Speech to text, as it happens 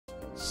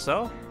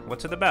So,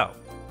 what's it about?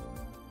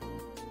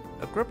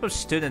 A group of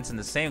students in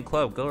the same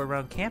club go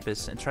around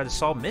campus and try to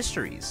solve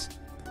mysteries.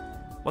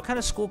 What kind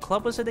of school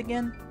club was it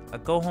again? A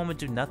go home and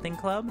do nothing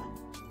club?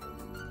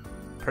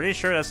 Pretty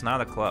sure that's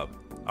not a club.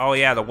 Oh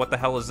yeah, what the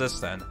hell is this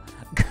then?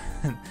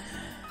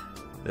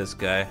 This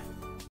guy.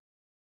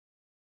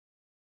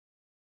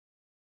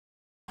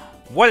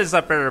 What is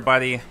up,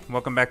 everybody?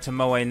 Welcome back to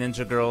Moe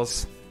Ninja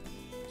Girls.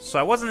 So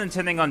I wasn't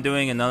intending on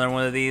doing another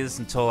one of these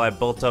until I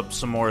built up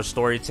some more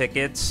story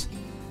tickets.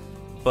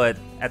 But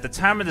at the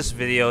time of this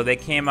video, they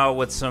came out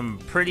with some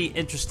pretty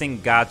interesting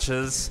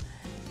gachas.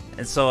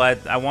 And so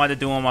I wanted to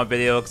do them on my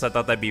video because I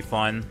thought that'd be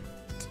fun.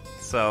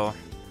 So,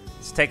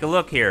 let's take a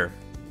look here.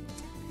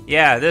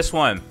 Yeah, this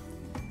one.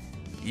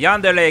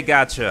 Yandere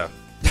Gacha.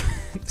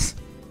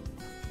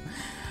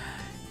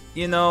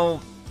 You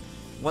know,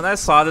 when I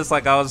saw this,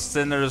 like, I was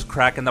sitting there just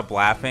cracking up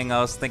laughing. I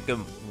was thinking,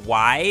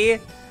 why?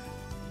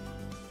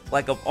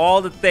 Like, of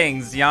all the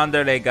things,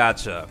 Yandere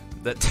Gacha.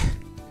 That...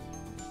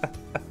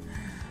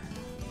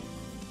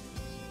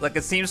 Like,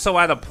 it seems so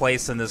out of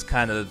place in this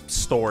kind of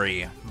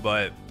story,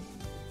 but...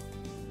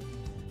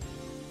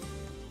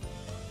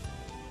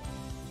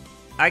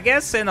 I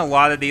guess in a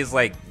lot of these,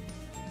 like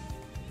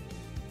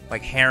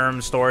harem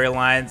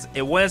storylines,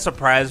 it wouldn't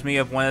surprise me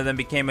if one of them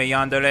became a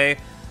yandere.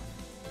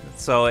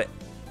 So,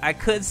 I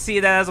could see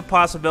that as a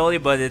possibility,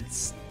 but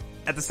it's...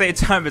 At the same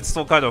time, it's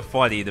still kind of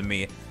funny to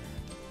me.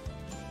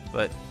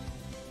 But,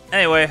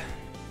 anyway.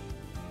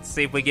 Let's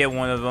see if we get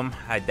one of them.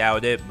 I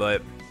doubt it,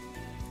 but...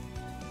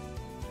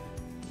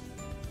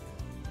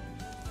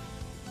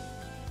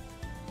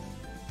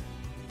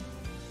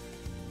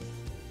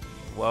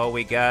 Well,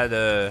 we got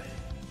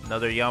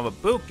another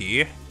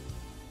Yamabuki.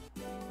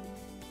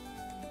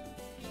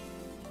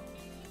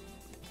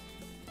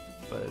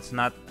 But it's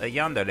not a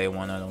yandere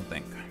one, I don't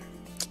think.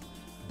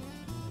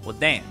 Well,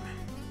 damn.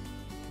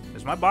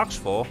 Is my box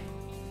full?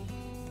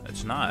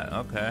 It's not,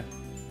 okay.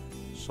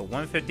 So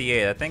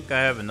 158, I think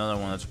I have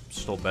another one that's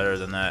still better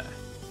than that.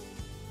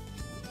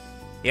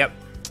 Yep.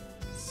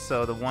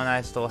 So the one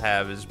I still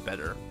have is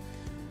better.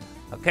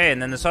 Okay,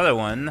 and then this other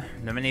one,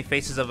 the many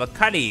faces of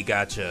Akari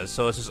gacha.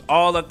 So this is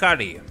all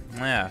Akari.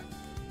 Yeah.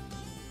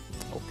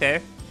 Okay.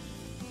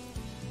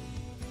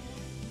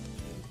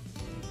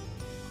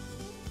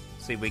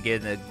 See if we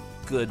get a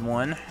good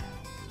one.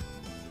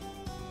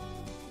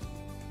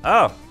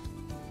 Oh.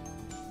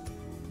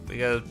 We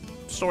got a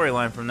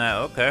storyline from that.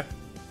 Okay.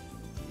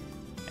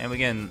 And we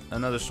get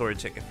another story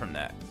ticket from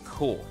that.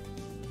 Cool.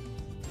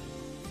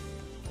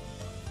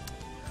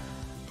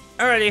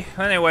 Alrighty.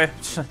 Anyway.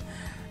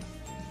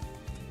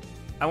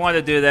 I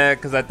wanted to do that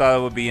because I thought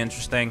it would be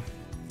interesting.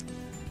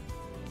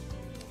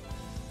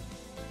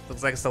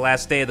 Looks like it's the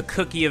last day of the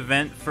cookie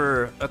event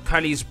for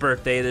Akari's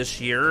birthday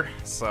this year.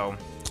 So,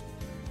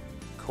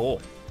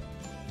 cool.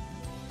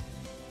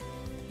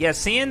 Yeah,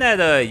 seeing that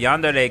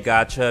Yandere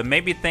Gacha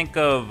made me think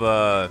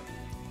of...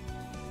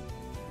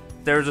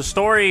 There was a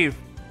story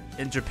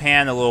in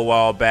Japan a little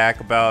while back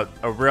about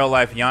a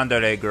real-life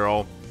Yandere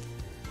girl.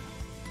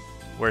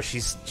 Where she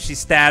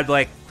stabbed,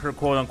 like, her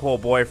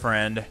quote-unquote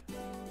boyfriend.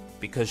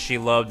 Because she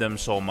loved him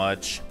so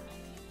much.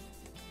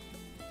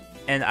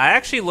 And I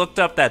actually looked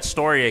up that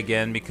story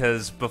again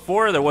because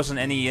before there wasn't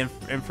any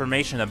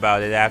information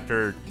about it.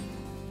 After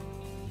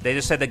they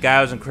just said the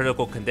guy was in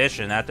critical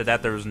condition. After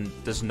that there was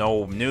just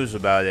no news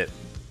about it.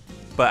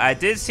 But I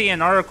did see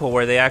an article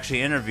where they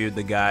actually interviewed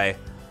the guy.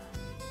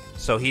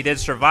 So he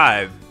did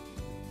survive.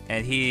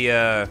 And he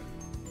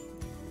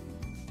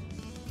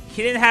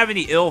didn't have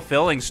any ill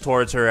feelings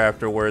towards her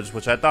afterwards,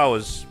 which I thought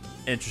was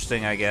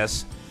interesting, I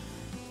guess.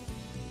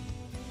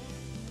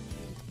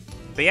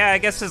 But yeah, I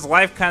guess his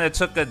life kind of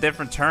took a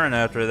different turn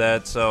after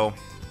that, so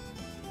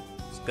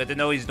it's good to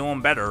know he's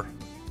doing better.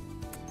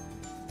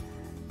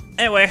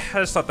 Anyway, I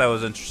just thought that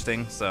was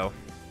interesting, so.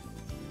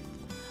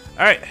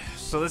 Alright,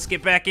 so let's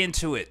get back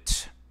into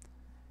it.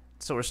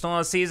 So we're still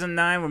on Season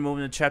 9, we're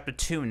moving to Chapter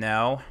 2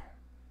 now.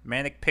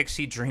 Manic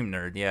Pixie Dream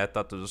Nerd. Yeah, I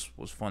thought this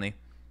was funny.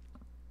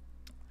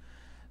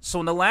 So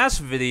in the last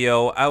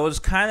video, I was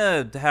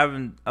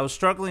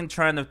struggling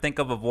trying to think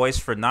of a voice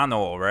for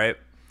Nanao, right?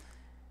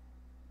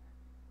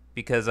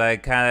 Because I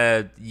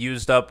kind of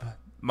used up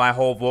my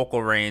whole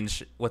vocal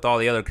range with all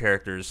the other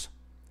characters.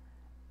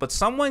 But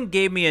someone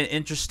gave me an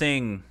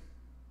interesting,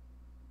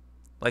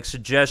 like,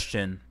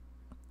 suggestion.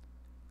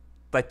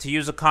 Like, to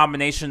use a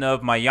combination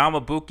of my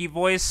Yamabuki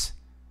voice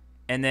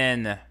and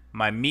then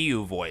my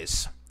Miyu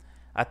voice.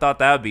 I thought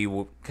that would be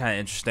kind of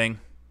interesting.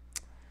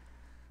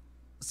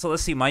 So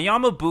let's see, my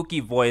Yamabuki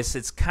voice,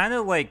 it's kind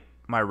of like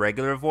my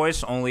regular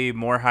voice, only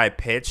more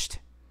high-pitched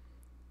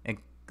and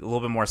a little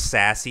bit more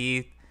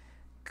sassy.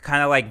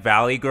 Kind of like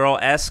Valley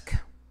Girl-esque.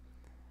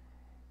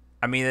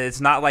 I mean, it's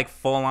not like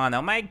full-on,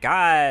 oh my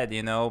god,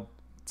 you know,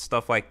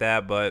 stuff like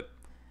that, but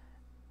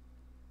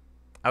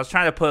I was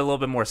trying to put a little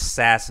bit more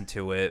sass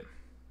into it.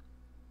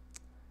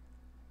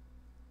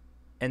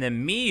 And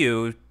then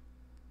Miyu,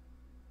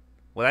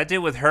 what I did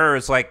with her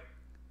is like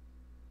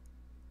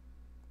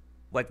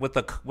with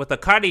the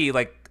Kari,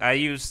 like I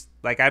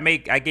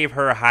gave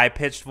her a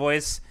high-pitched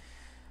voice,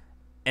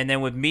 And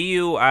then with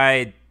Miyu,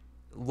 I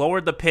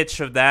lowered the pitch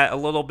of that a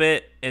little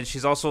bit, and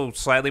she's also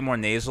slightly more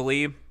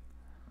nasally.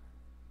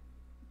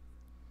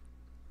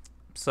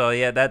 So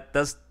yeah,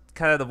 that's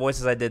kind of the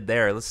voices I did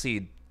there. Let's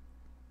see.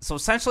 So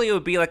essentially, it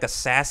would be like a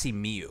sassy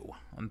Miyu,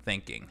 I'm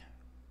thinking.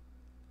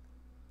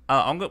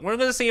 We're going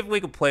to see if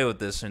we can play with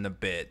this in a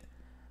bit.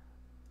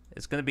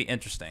 It's going to be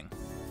interesting.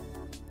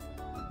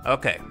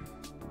 Okay.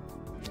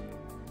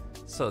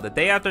 So the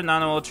day after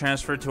Nanao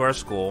transferred to our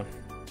school,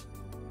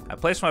 I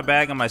place my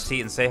bag on my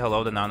seat and say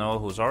hello to Nanao,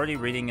 who's already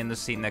reading in the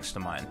seat next to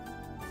mine.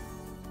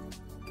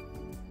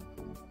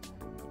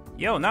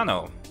 Yo,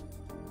 Nanao.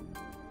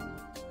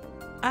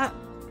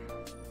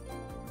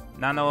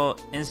 Nanao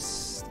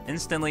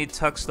instantly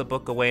tucks the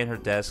book away in her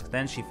desk,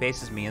 then she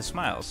faces me and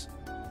smiles.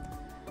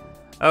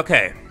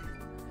 Okay.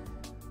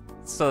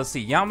 So let's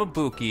see,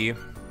 Yamabuki.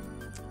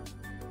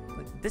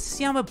 This is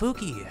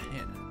Yamabuki.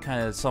 Yeah,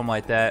 kind of something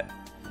like that.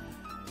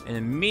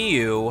 And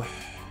Miyu.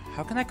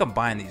 How can I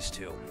combine these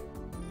two?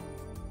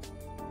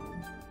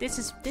 This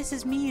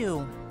is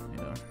Miyu.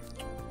 Yeah.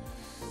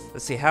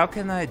 Let's see, how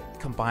can I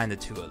combine the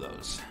two of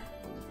those?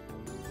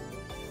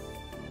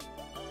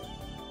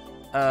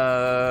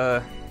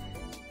 So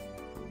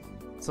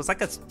it's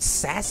like a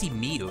sassy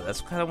Miyu.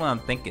 That's kind of what I'm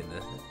thinking.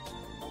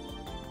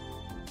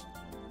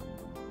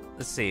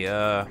 Let's see,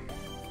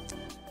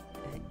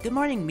 good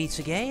morning,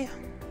 Mitsuge.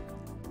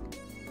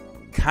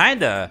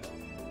 Kinda.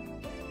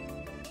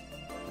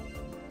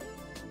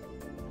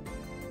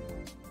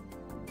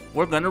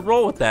 We're gonna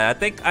roll with that. I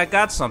think I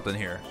got something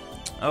here.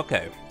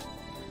 Okay.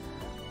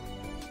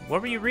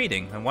 What were you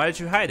reading, and why did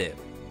you hide it?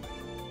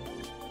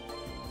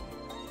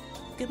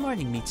 Good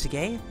morning,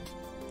 Mitsuge.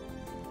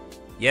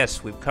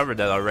 Yes, we've covered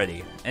that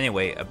already.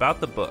 Anyway, about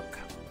the book.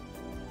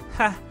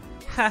 Ha,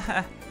 ha,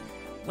 ha.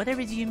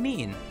 Whatever do you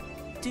mean?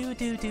 Do.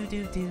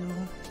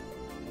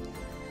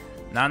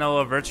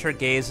 Nanao averts her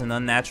gaze and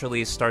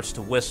unnaturally starts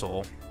to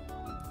whistle.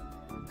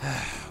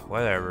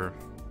 Whatever.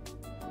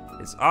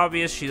 It's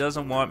obvious she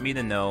doesn't want me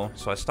to know,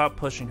 so I stop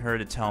pushing her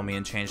to tell me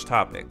and change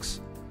topics.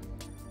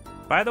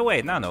 By the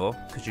way,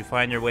 Nanao, could you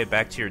find your way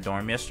back to your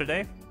dorm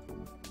yesterday?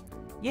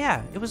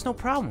 Yeah, it was no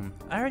problem.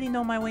 I already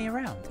know my way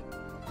around.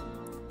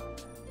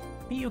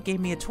 Miyu gave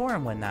me a tour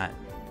and whatnot.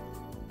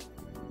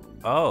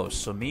 Oh,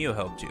 so Miyu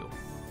helped you.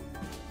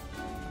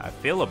 I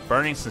feel a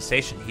burning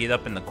sensation heat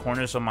up in the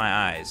corners of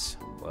my eyes.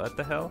 What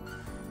the hell?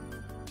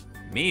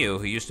 Miyu,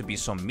 who used to be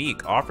so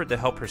meek, offered to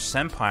help her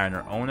senpai on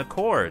her own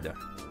accord.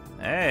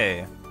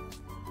 Hey.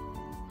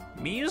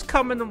 Miyu's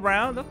coming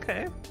around,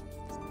 okay.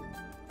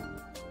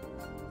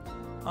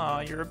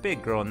 Aw, you're a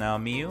big girl now,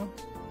 Miyu.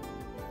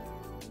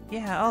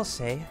 Yeah, I'll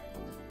say.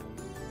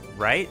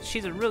 Right?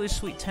 She's a really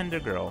sweet, tender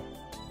girl.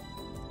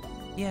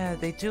 Yeah,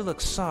 they do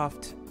look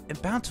soft and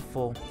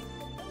bountiful.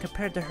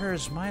 Compared to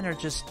hers, mine are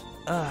just,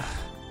 ugh.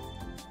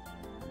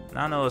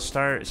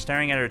 Nanao is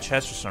staring at her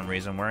chest for some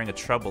reason, wearing a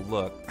troubled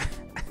look.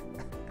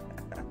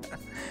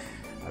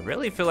 I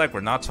really feel like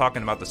we're not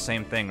talking about the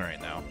same thing right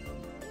now.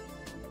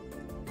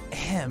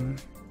 Ahem.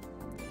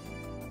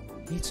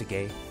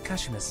 Mitsuge,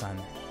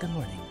 Kashima-san, good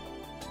morning.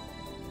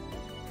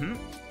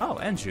 Oh,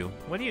 Enju,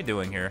 what are you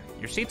doing here?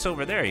 Your seat's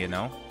over there, you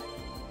know.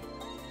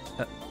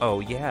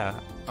 Oh, yeah.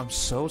 I'm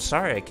so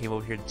sorry I came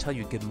over here to tell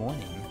you good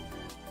morning.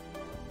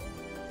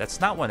 That's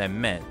not what I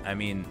meant. I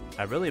mean,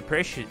 I really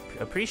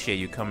appreciate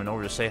you coming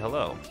over to say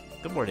hello.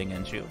 Good morning,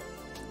 Enju.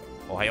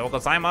 Ohayou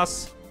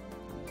gozaimasu.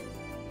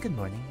 Good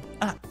morning.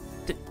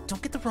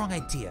 Don't get the wrong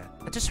idea.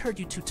 I just heard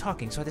you two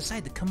talking, so I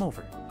decided to come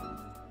over.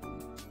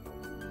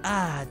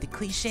 The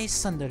cliché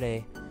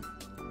tsundere.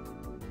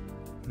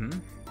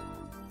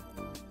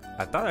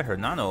 I thought I heard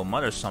Nanao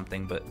mutter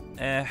something, but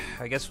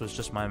I guess it was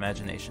just my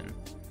imagination.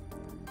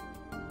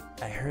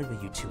 I heard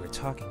what you two were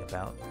talking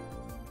about.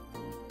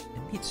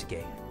 And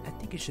Mitsuge, I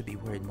think you should be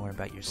worried more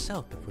about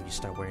yourself before you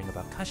start worrying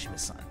about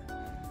Kashima-san.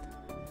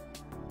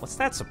 What's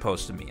that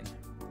supposed to mean?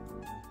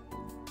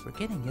 We're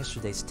getting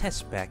yesterday's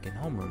test back in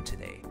homeroom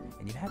today,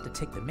 and you have to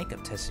take the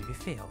makeup test if you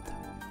failed.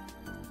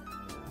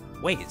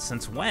 Wait,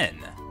 since when?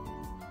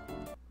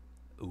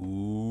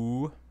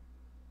 Ooh.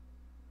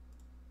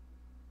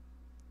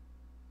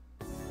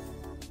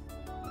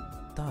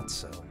 Thought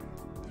so.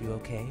 You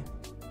okay?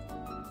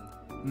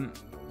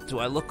 Do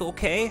I look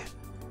okay?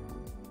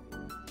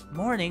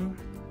 Morning.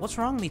 What's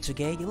wrong,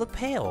 Mitsuge? You look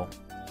pale.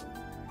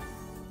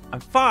 I'm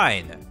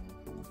fine.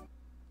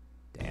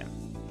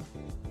 Damn.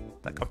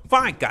 Like, I'm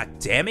fine,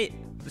 goddammit.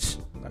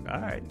 Like,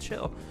 alright,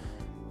 chill.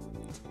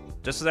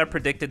 Just as I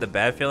predicted, the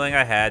bad feeling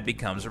I had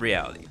becomes a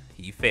reality.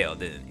 He failed,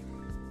 didn't he?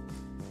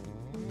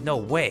 No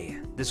way.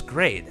 This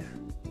grade.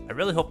 I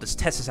really hope this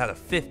test is out of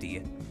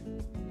 50.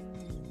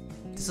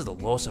 This is the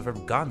lowest I've ever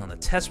gotten on a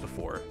test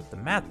before. The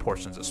math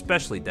portion's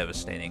especially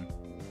devastating.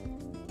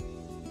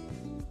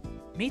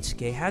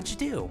 Mitsuge, how'd you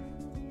do?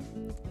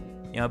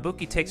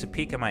 Yamabuki takes a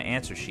peek at my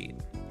answer sheet.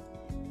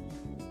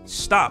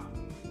 Stop!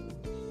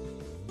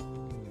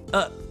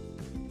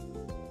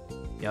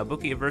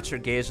 Yamabuki averts her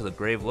gaze with a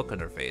grave look on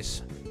her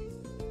face.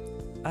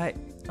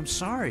 I'm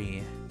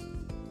sorry.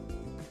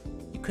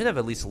 You could have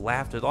at least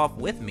laughed it off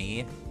with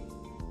me.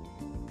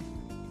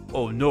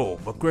 Oh no,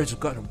 my grades have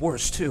gotten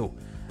worse too.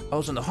 I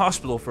was in the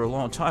hospital for a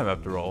long time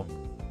after all.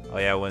 Oh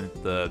yeah,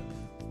 with the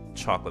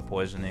chocolate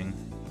poisoning.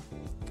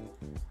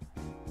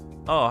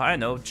 Oh, I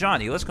know.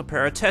 Johnny, let's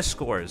compare our test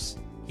scores.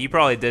 He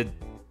probably did...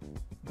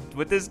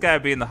 With this guy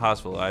being in the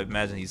hospital, I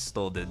imagine he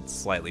still did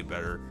slightly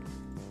better.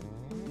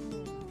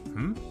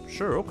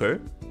 Sure, okay.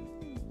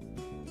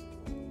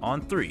 On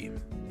 3.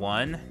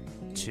 1,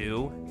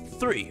 2,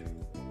 3.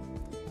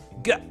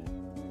 Go!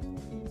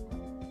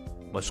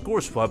 My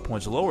score's 5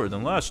 points lower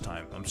than last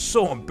time. I'm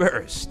so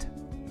embarrassed.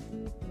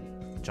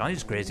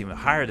 Johnny's grade's even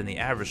higher than the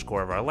average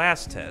score of our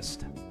last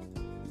test.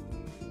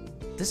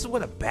 This is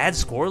what a bad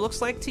score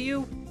looks like to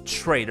you?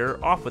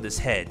 Traitor, off with his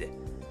head.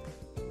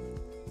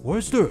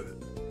 Why's that?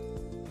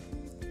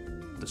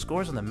 The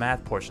scores on the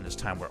math portion this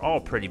time were all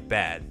pretty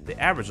bad. The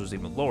average was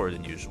even lower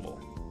than usual.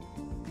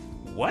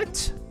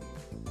 What?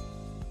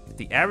 If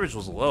the average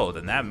was low,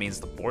 then that means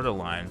the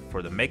borderline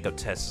for the makeup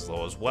test is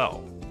low as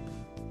well.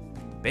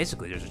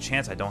 Basically, there's a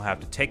chance I don't have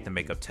to take the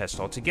makeup test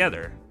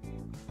altogether.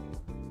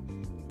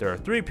 There are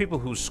 3 people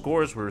whose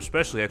scores were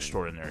especially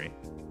extraordinary.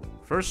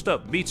 First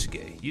up,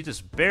 Mitsuge. You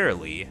just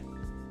barely...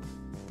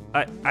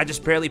 I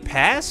just barely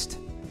passed?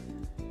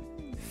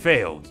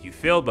 Failed. You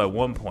failed by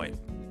 1 point.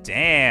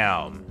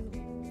 Damn.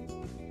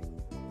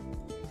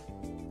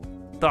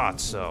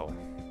 Thought so.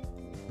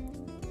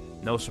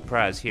 No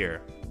surprise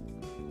here.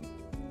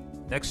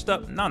 Next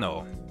up,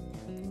 Nanao.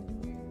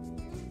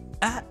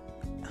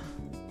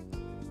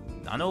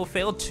 Nanao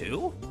failed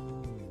too?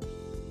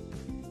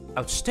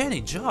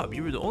 Outstanding job.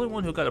 You were the only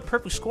one who got a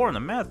perfect score on the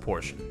math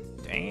portion.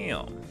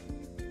 Damn.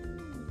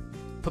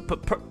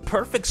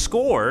 Perfect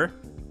score?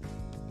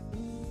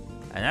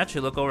 I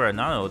naturally look over at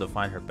Nanao to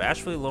find her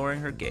bashfully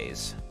lowering her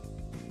gaze.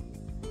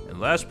 And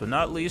last but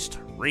not least,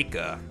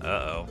 Rika.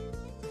 Uh-oh.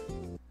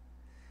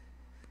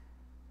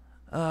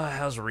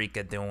 How's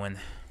Rika doing?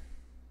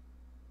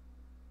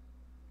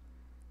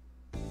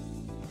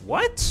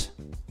 What?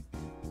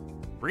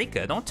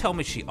 Rika, don't tell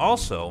me she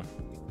also...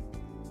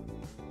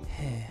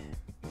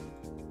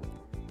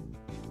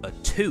 A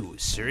 2?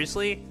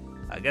 Seriously?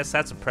 I guess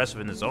that's impressive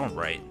in its own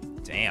right.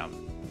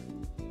 Damn.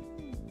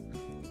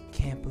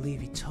 Can't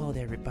believe you told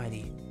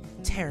everybody.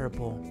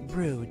 Terrible.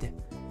 Rude.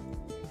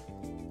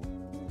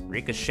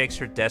 Rika shakes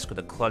her desk with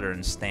a clutter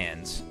and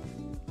stands.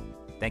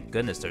 Thank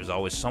goodness there's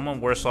always someone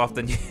worse off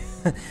than you.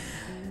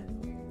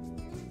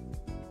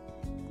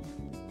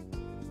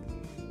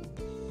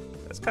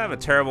 That's kind of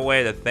a terrible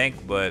way to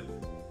think, but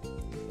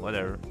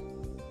whatever.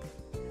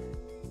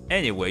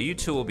 Anyway, you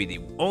two will be the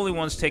only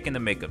ones taking the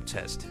makeup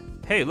test.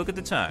 Hey, look at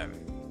the time.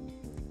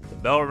 The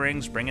bell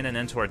rings, bringing an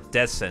end to our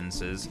death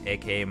sentences,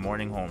 aka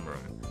morning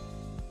homeroom.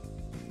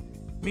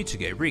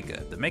 Mitsuge,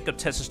 Rika, the makeup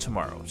test is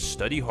tomorrow.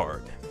 Study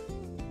hard.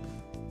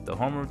 The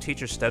homeroom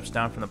teacher steps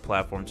down from the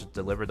platform to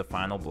deliver the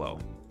final blow.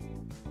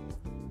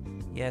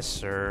 Yes,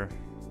 sir.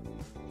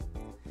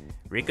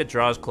 Rika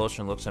draws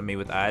closer and looks at me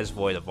with eyes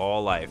void of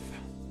all life.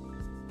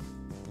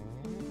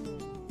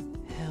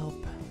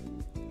 Help.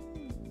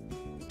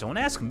 Don't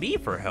ask me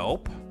for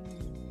help.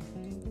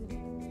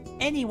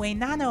 Anyway,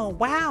 Nanao,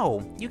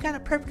 wow! You got a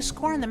perfect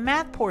score in the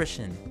math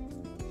portion.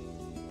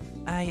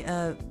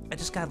 I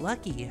just got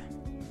lucky.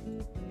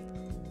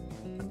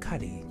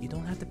 Cuddy, you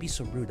don't have to be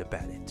so rude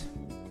about it.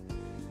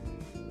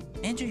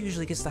 Andrew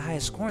usually gets the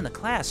highest score in the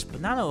class,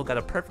 but Nanao got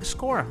a perfect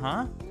score,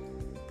 huh?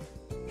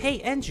 Hey,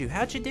 Andrew,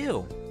 how'd you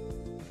do?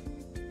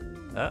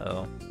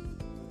 Uh-oh.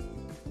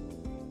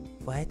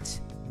 What?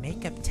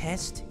 Makeup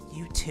test?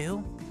 You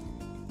too?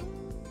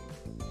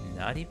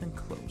 Not even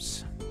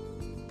close.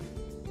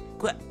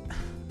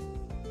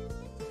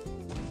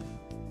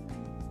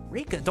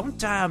 Rika, don't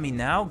die on me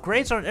now.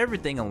 Grades aren't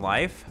everything in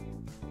life.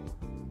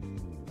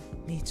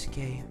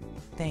 Mitsuge,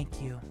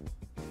 thank you.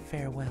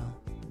 Farewell.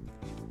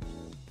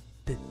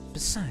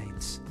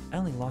 Besides, I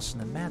only lost in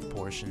the math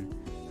portion,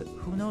 but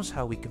who knows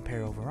how we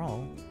compare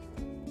overall.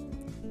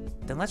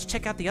 Then let's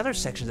check out the other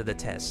sections of the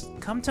test.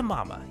 Come to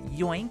mama.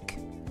 Yoink.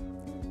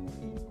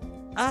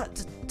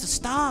 To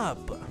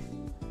stop!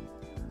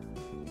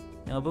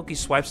 Nobuki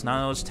swipes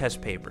Nanao's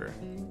test paper.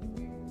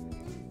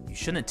 You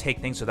shouldn't take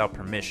things without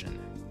permission.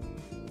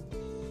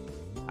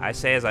 I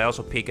say as I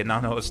also peek at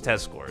Nanao's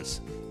test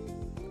scores.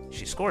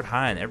 She scored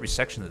high in every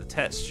section of the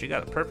test. She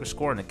got a perfect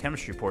score in the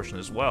chemistry portion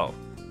as well.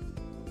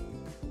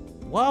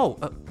 Whoa,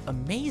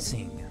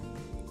 amazing!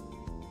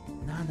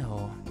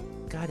 Nanao,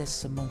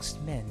 goddess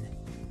amongst men.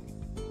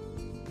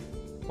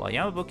 While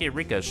Yamabuki and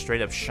Rika is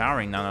straight up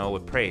showering Nanao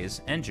with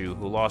praise, Enju,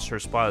 who lost her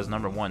spot as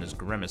number 1, is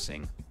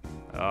grimacing.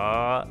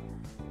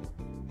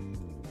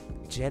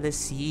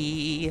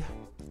 Jealousy.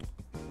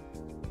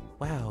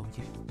 Wow,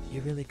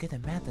 you're really good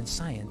at math and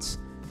science.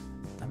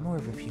 I'm more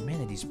of a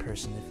humanities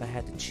person if I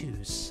had to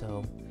choose,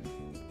 so...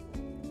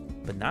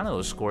 But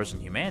Nanao's scores in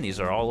humanities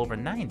are all over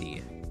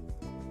 90.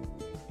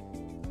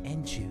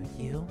 Enju,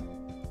 you?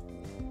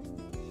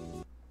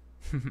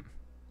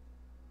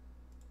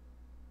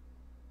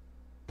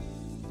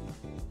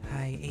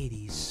 High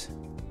 80s.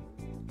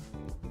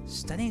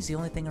 Studying's the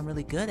only thing I'm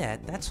really good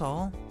at, that's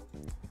all.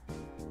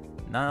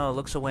 Nanao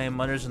looks away and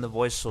mutters in a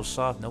voice so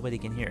soft nobody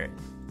can hear it.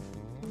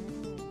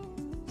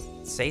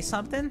 Say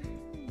something?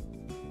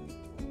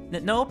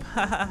 Nope.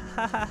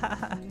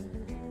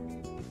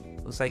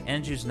 Looks like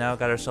Anju's now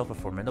got herself a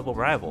formidable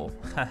rival.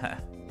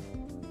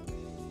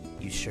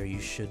 You sure you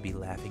should be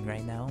laughing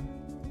right now?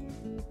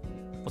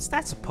 What's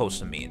that supposed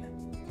to mean?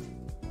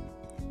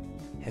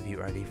 Have you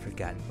already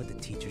forgotten what the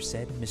teacher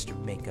said, Mr.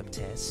 Makeup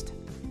Test?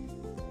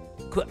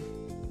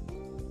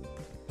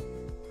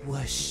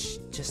 Whoosh,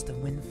 just the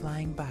wind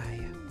flying by.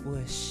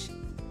 Whoosh.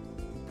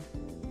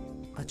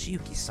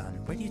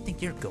 Chiyuki-san, where do you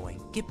think you're going?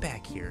 Get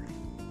back here.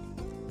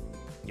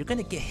 You're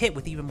gonna get hit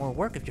with even more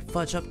work if you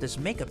fudge up this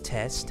makeup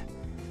test.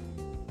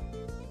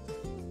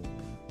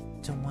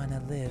 Don't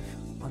wanna live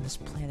on this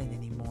planet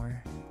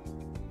anymore.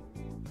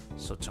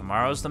 So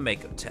tomorrow's the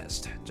makeup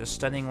test. Just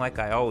studying like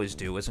I always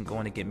do isn't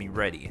going to get me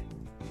ready.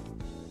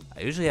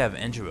 I usually have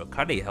Enju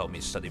Akari help me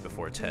study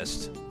before a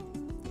test,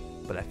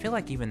 but I feel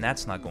like even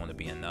that's not going to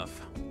be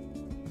enough.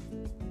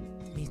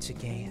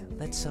 Mitsuge,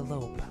 let's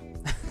elope.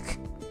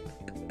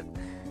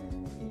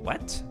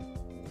 What?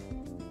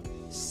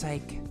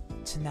 Psych,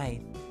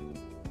 tonight.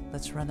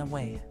 Let's run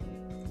away.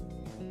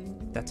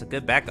 That's a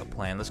good backup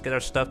plan. Let's get our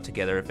stuff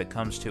together if it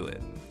comes to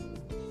it.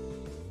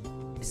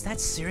 Is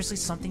that seriously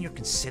something you're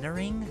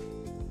considering?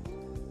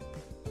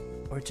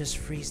 Or just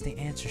freeze the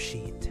answer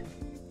sheet?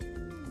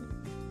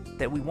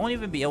 That we won't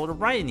even be able to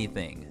write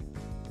anything.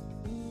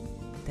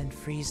 Then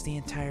freeze the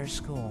entire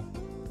school.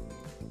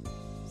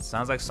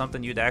 Sounds like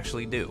something you'd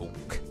actually do.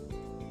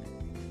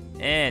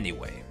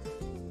 Anyway.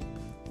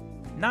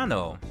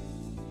 Nanao.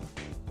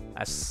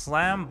 I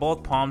slammed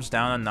both palms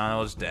down on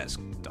Nanao's desk.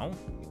 Don't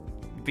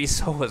be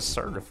so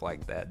assertive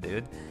like that,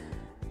 dude.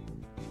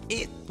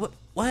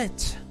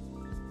 What?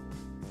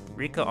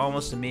 Rika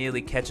almost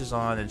immediately catches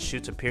on and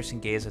shoots a piercing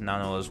gaze at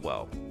Nanao as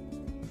well.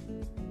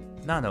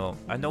 Nanao,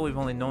 I know we've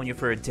only known you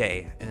for a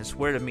day, and it's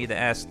weird of me to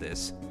ask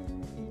this,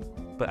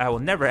 but I will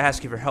never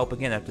ask you for help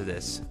again after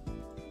this.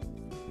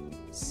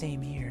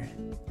 Same here.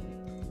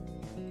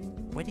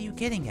 What are you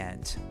getting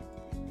at?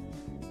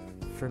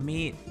 For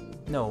me?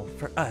 No,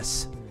 for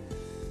us.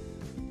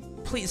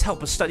 Please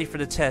help us study for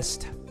the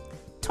test.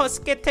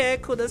 Tosukete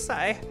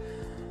kudasai.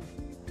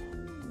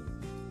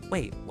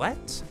 Wait,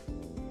 what?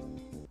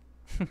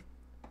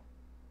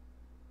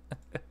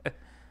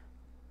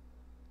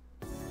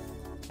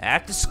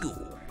 After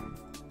school.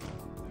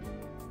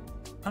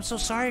 I'm so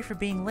sorry for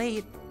being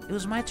late. It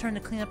was my turn to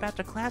clean up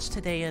after class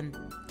today and...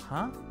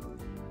 Huh?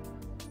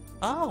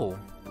 Oh!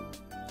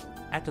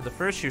 After the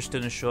first year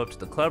students show up to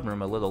the club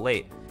room a little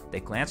late, they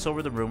glance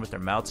over the room with their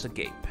mouths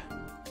agape.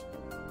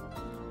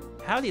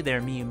 Howdy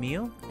there, Miu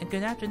Miu, and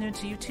good afternoon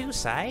to you too,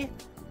 Sai.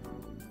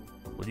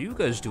 What are you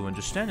guys doing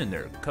just standing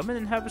there? Come in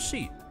and have a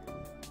seat.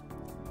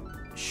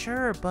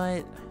 Sure,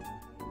 but...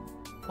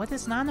 What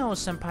is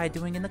Nanao-senpai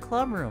doing in the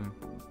club room?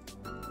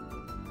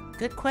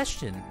 Good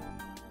question.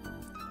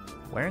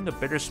 Wearing a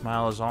bitter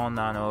smile is all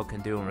Nanao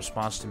can do in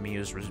response to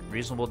Miu's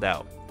reasonable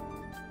doubt.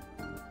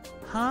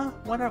 Huh?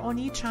 What are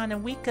Oni-chan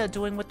and Wika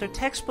doing with their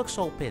textbooks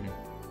open?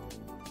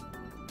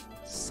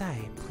 Sai,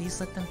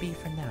 please let them be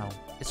for now.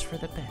 It's for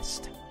the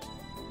best.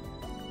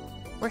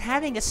 We're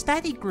having a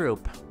study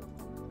group.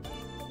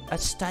 A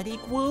study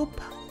group?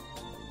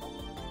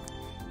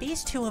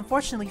 These two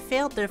unfortunately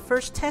failed their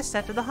first test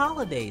after the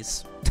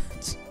holidays.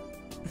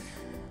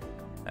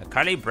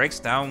 Akari breaks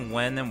down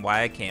when and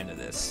why it came to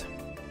this.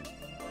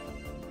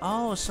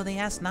 Oh, so they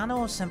asked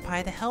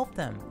Nanao-senpai to help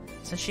them,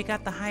 since she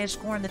got the highest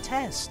score in the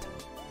test.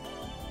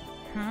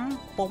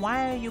 But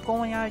why are you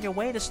going out of your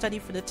way to study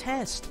for the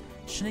test?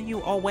 Shouldn't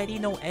you already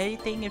know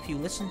everything if you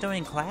listen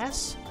during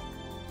class?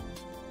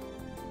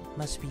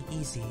 Must be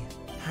easy.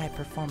 High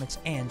performance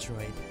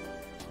android.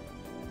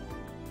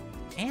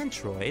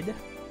 Android?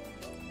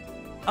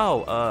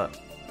 Oh,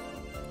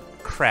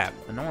 crap.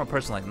 A normal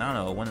person like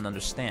Nanao wouldn't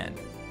understand.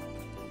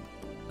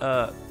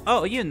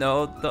 Oh, you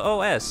know, the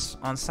OS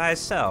on Sai's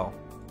cell.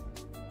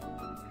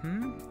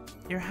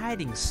 You're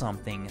hiding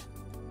something.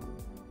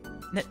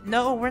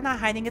 No, we're not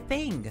hiding a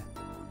thing.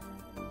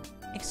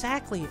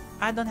 Exactly,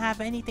 I don't have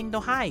anything to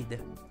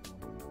hide.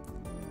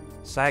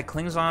 Sai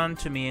clings on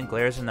to me and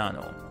glares at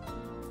Nanao.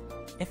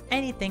 If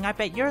anything, I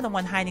bet you're the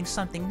one hiding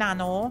something,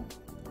 Nanao.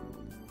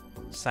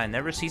 Sai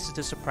never ceases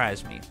to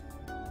surprise me.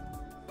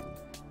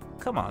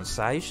 Come on,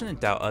 Sai, you shouldn't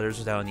doubt others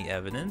without any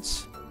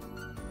evidence.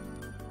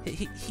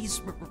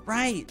 He's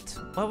right.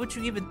 Why would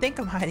you even think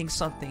I'm hiding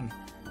something?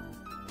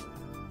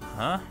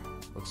 Huh?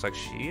 Looks like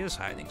she is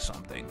hiding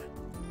something.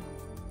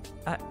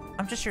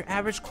 I'm just your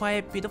average,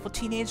 quiet, beautiful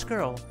teenage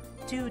girl.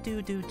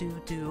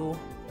 Do.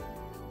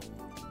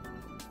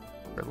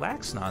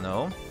 Relax,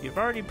 Nanao. You've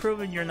already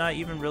proven you're not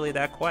even really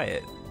that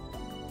quiet.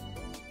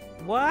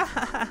 What?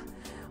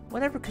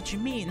 Whatever could you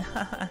mean?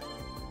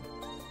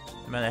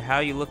 No matter how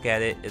you look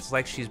at it, it's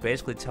like she's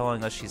basically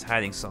telling us she's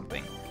hiding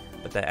something.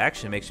 But that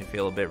actually makes me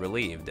feel a bit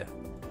relieved.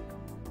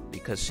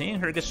 Because seeing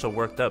her get so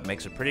worked up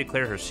makes it pretty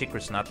clear her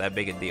secret's not that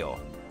big a deal.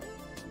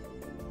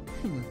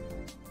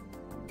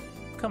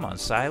 Come on,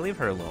 Sai, leave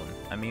her alone.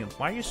 I mean,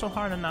 why are you so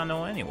hard on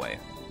Nanao anyway?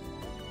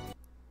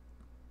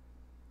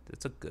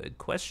 That's a good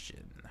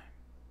question.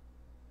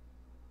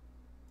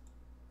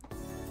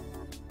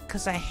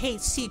 'Cause I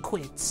hate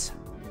sequids.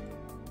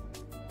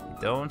 You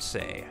don't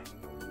say.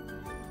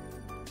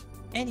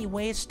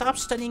 Anyway, stop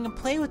studying and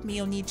play with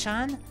me,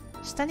 Oni-chan.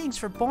 Studying's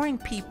for boring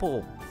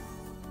people.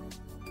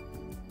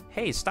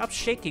 Hey, stop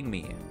shaking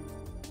me.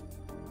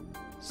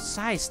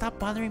 Sai, stop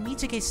bothering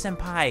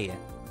Mitsuge-senpai.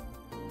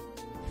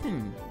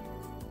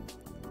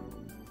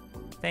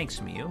 Thanks,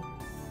 Miyu.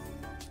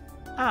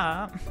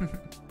 Ah.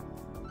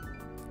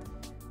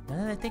 Now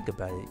that I think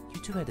about it,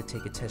 you two had to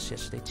take a test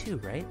yesterday too,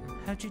 right?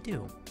 How'd you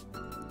do?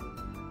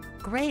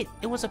 Great,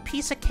 it was a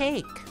piece of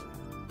cake.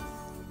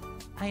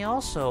 I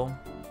also...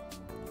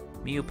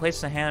 Miyu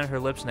placed a hand on her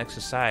lips next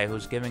to Sai,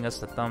 who's giving us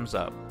the thumbs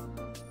up.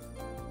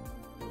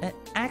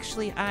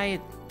 Actually, I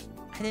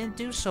didn't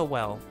do so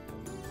well.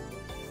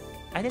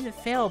 I didn't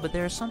fail, but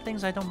there are some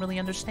things I don't really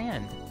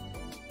understand.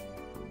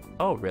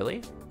 Oh,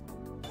 really?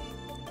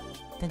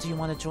 Then do you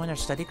want to join our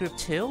study group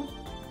too?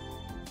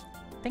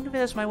 Think of it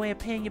as my way of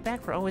paying you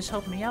back for always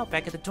helping me out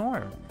back at the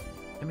dorm.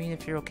 I mean,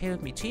 if you're okay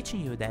with me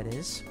teaching you, that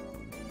is.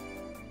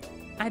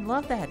 I'd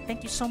love that,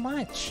 thank you so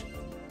much.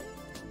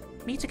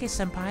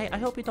 Mitsuge-senpai, I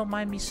hope you don't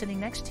mind me sitting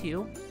next to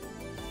you.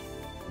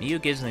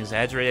 Miyu gives an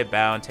exaggerated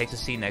bow and takes a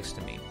seat next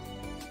to me.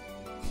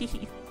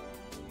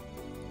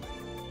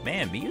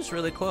 Man, Miyu's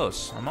really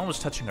close. I'm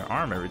almost touching her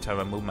arm every time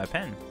I move my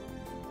pen.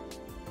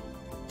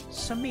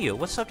 So Miyu,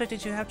 what subject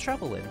did you have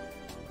trouble in?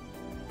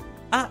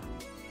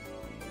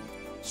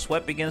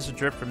 Sweat begins to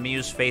drip from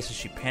Miyu's face as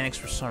she panics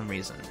for some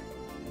reason.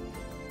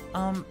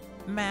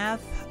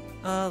 Math?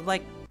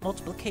 Like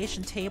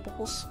multiplication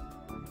tables?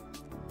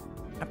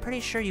 I'm pretty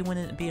sure you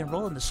wouldn't be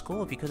enrolled in the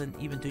school if you couldn't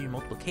even do your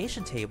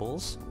multiplication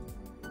tables.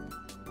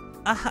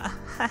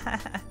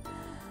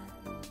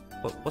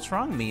 What's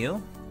wrong,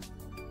 Miyu?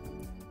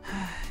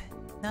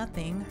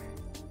 Nothing.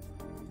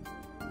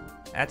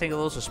 Acting a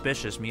little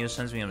suspicious, Miyu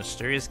sends me a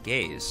mysterious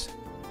gaze.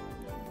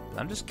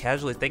 I'm just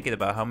casually thinking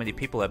about how many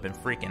people have been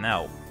freaking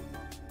out.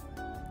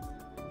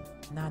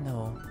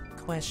 Nanao,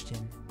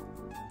 question.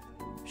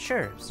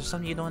 Sure, is there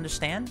something you don't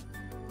understand?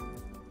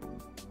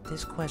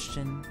 This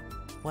question,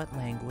 what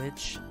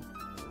language?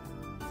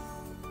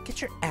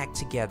 Get your act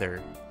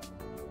together.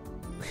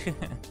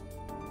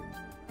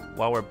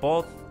 While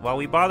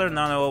we bother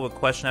Nanao with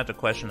question after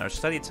question, our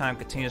study time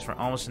continues for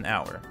almost an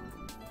hour.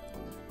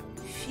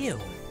 Phew.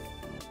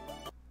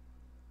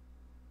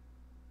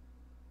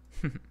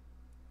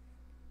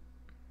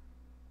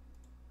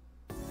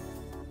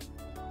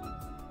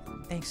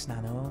 Thanks,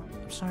 Nanao.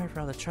 I'm sorry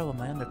for all the trouble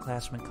my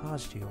underclassmen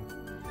caused you.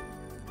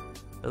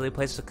 Lily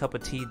places a cup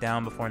of tea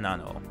down before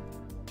Nanao.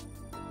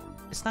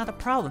 It's not a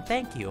problem,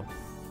 thank you.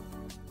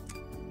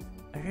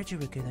 I heard you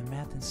were good at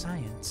math and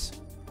science.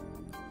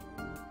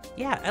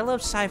 Yeah, I love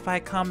sci-fi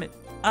comic.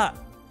 I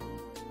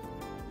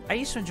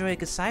used to enjoy a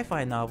good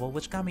sci-fi novel,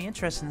 which got me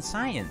interested in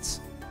science.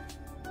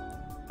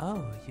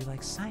 Oh, you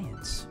like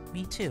science?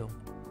 Me too.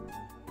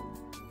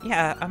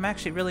 Yeah, I'm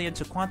actually really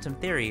into quantum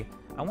theory.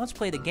 I once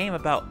played a game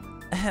about...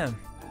 I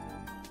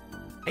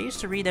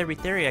used to read every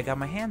theory I got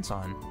my hands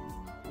on.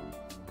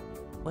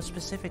 What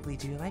specifically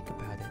do you like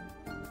about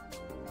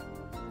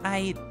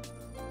it?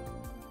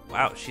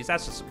 Wow, she's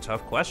asking some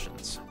tough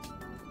questions.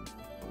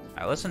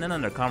 I listened in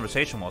on their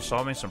conversation while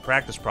solving some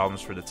practice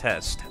problems for the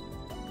test.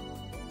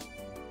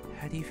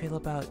 How do you feel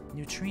about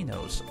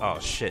neutrinos? Oh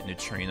shit,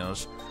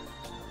 neutrinos.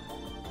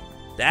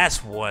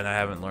 That's one I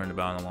haven't learned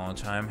about in a long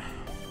time.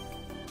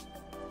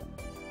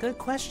 Good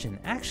question.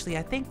 Actually,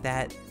 I think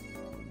that...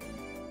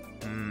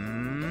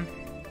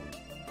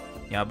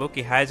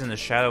 Yabuki hides in the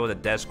shadow of the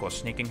desk while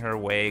sneaking her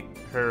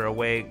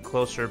away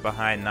closer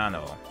behind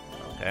Nanao.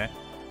 Okay.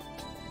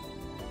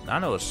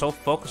 Nanao is so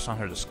focused on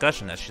her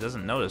discussion that she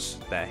doesn't notice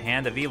that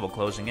hand of evil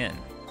closing in.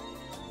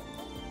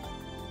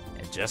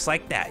 And just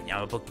like that,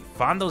 Yabuki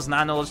fondles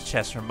Nanao's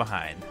chest from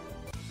behind.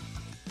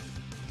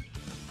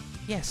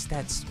 Yes,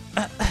 that's...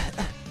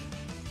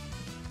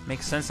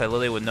 Makes sense that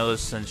Lily would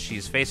notice since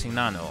she's facing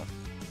Nanao.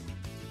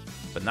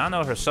 But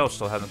Nanao herself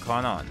still hasn't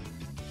caught on.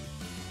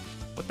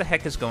 What the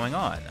heck is going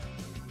on?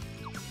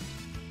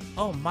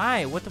 Oh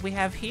my, what do we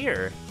have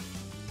here?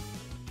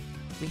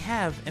 We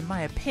have, in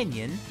my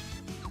opinion,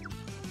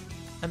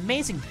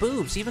 amazing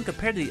boobs even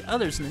compared to the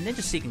others in the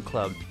Ninja Seeking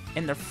Club,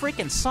 and they're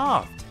freaking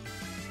soft.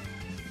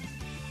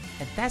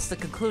 And that's the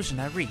conclusion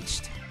I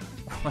reached.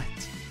 What?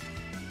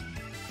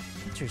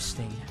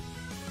 Interesting.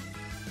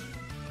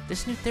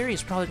 This new theory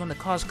is probably going to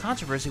cause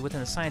controversy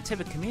within the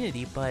scientific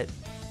community, but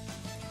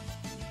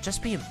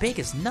just being big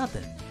is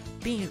nothing.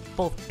 Being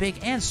both big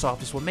and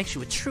soft is what makes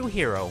you a true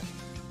hero.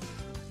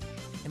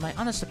 In my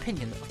honest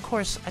opinion, of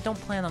course, I don't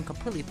plan on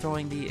completely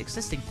throwing the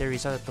existing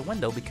theories out of the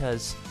window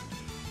because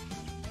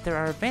there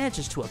are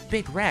advantages to a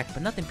big rack,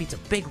 but nothing beats a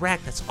big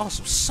rack that's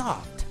also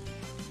soft.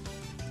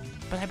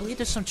 But I believe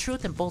there's some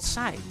truth in both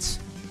sides.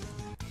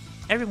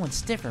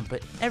 Everyone's different,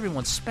 but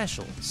everyone's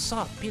special.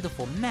 Soft,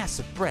 beautiful,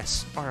 massive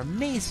breasts are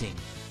amazing.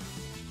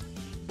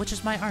 Which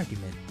is my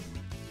argument.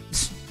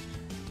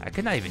 I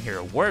could not even hear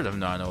a word of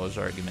Nanao's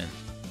argument.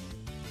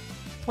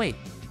 Wait,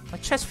 my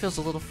chest feels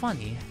a little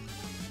funny.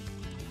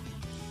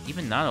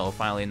 Even Nanao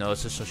finally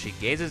notices, so she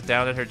gazes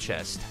down at her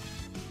chest.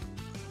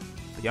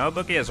 But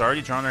Yamabuki has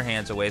already drawn her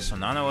hands away, so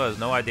Nanao has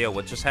no idea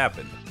what just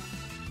happened.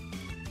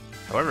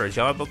 However, as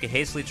Yamabuki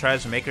hastily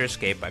tries to make her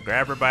escape, I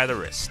grab her by the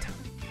wrist.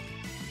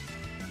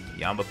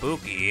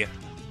 Yamabuki.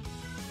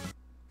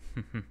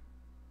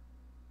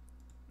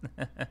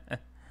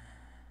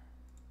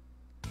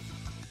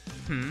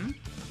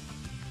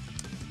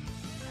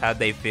 How'd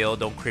they feel?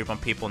 Don't creep on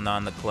people not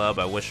in the club.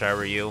 I wish I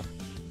were you.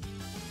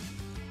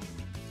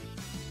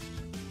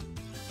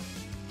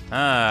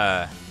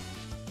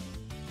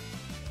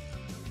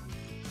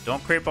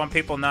 Don't creep on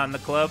people not in the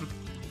club.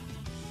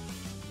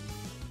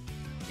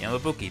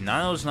 Yamabuki,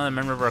 Nanao's not a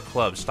member of our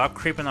club. Stop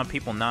creeping on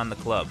people not in the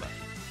club.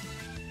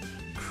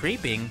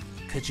 Creeping?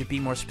 Could you be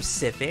more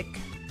specific?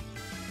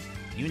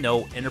 You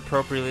know,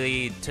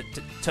 inappropriately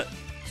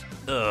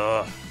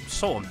I'm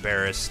so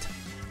embarrassed.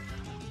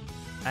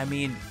 I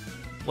mean,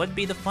 what'd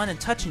be the fun in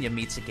touching you,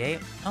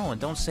 Mitsuge? Oh, and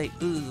don't say,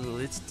 ooh,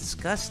 it's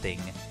disgusting.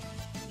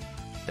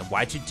 Then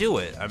why'd you do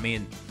it? I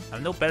mean,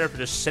 I'm no better for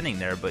just sitting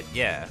there, but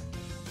yeah.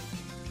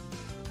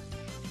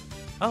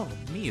 Oh,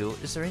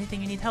 Miu, is there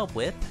anything you need help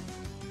with?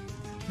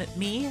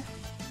 Me?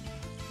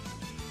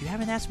 You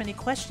haven't asked many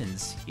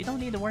questions. You don't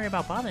need to worry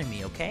about bothering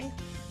me, okay?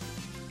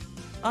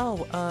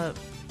 Oh,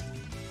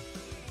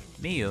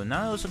 Miu,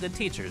 Nanao's a good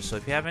teacher, so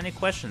if you have any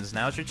questions,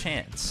 now's your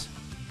chance.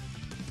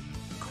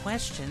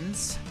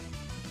 Questions?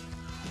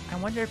 I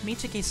wonder if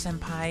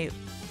Mitsuge-senpai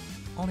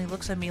only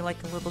looks at me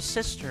like a little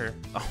sister.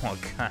 Oh,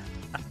 God.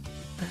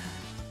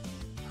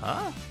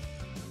 Huh?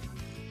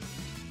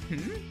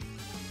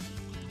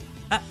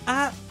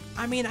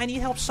 I mean, I need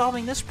help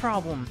solving this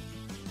problem.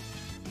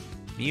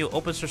 Miu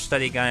opens her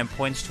study guide and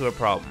points to a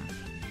problem.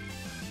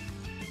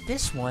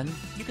 This one?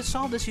 You can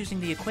solve this using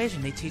the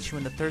equation they teach you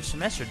in the 3rd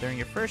semester during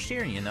your 1st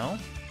year, you know?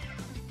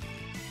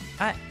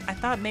 I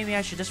thought maybe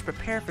I should just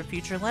prepare for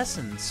future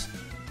lessons.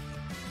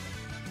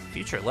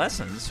 Future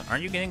lessons?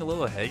 Aren't you getting a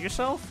little ahead of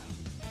yourself?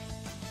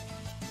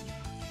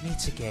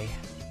 Mitsuge.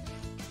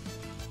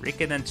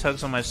 Rika then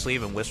tugs on my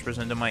sleeve and whispers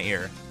into my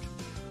ear.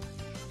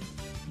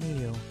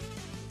 Miu,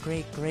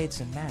 great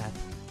grades in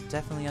math.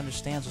 Definitely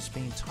understands what's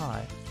being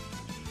taught.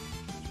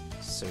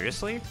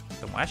 Seriously?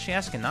 Then why is she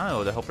asking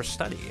Nanao to help her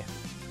study?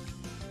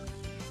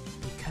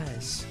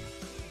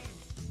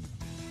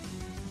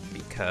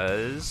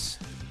 Because...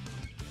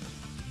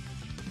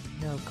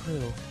 No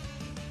clue.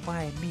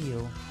 Why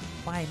Miu?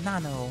 Why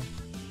Nanao?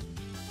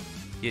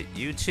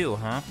 You too,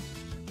 huh?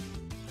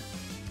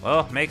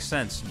 Well, makes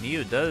sense.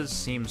 Miu does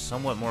seem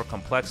somewhat more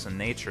complex in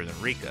nature than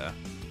Rika.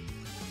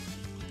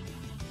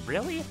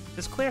 Really?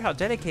 It's clear how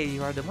dedicated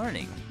you are to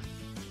learning.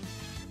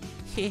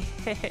 This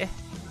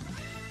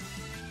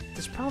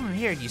problem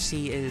here, you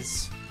see,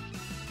 is...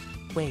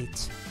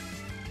 Wait.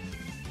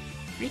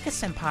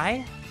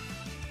 Rika-senpai?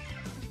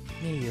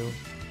 Miu,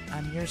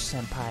 I'm your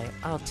senpai.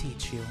 I'll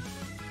teach you.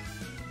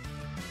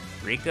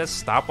 Rika,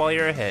 stop while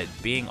you're ahead.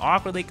 Being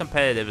awkwardly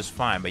competitive is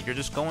fine, but you're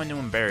just going to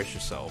embarrass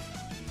yourself.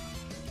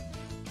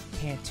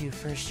 Can't do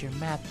first year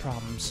math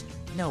problems.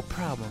 No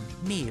problem.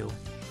 Miu.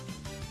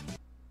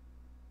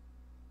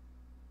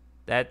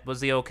 That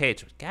was the okay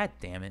choice. God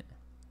damn it.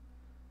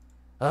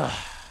 Ugh.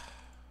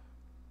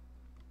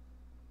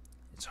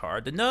 It's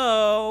hard to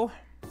know.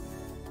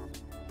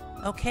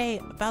 Okay,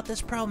 about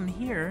this problem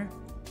here.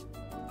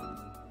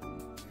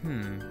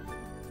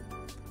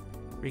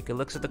 Rika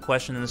looks at the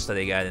question in the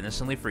study guide and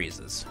instantly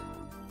freezes.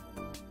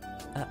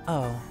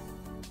 Oh.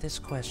 This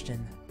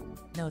question.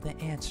 Know the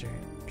answer.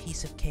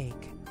 Piece of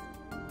cake.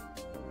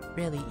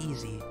 Really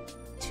easy.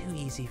 Too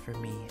easy for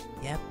me.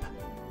 Yep.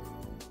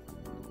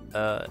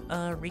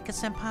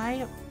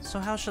 Rika-senpai? So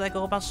how should I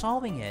go about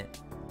solving it?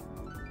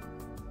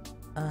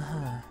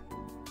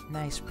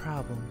 Nice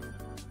problem.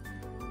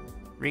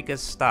 Rika,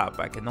 stop.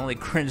 I can only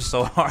cringe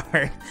so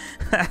hard.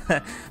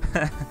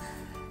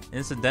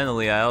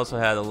 Incidentally, I also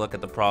had a look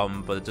at the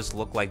problem, but it just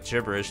looked like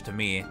gibberish to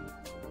me.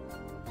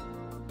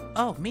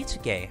 Oh,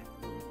 Mitsuge.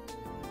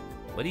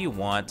 What do you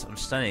want? I'm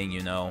studying,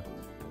 you know.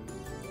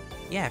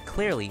 Yeah,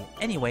 clearly.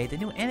 Anyway, the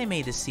new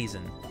anime this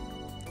season.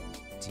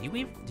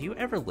 Do you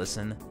ever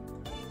listen?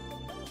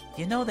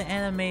 You know the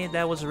anime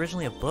that was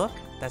originally a book?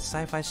 That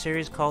sci-fi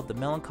series called The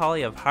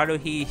Melancholy of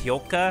Haruhi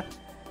Hyoka?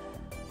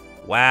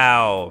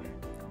 Wow.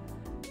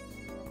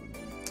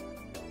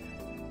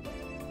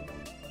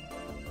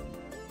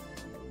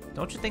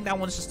 Don't you think that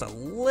one's just a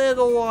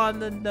little on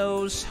the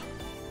nose?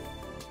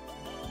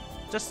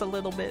 Just a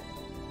little bit.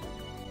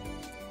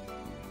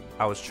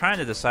 I was trying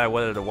to decide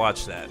whether to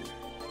watch that.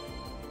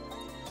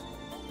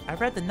 I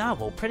read the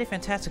novel. Pretty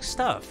fantastic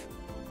stuff.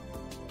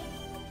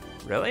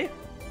 Really?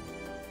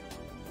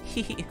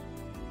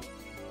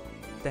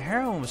 The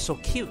heroine was so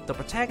cute. The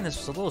protagonist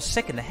was a little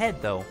sick in the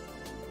head, though.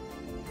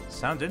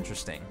 Sounds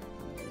interesting.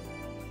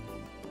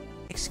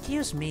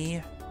 Excuse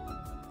me.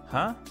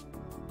 Huh?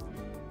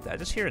 Did I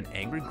just hear an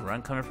angry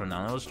grunt coming from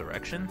Nanao's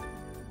direction?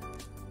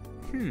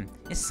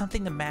 Is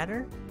something the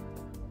matter?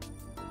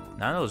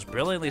 Nanao was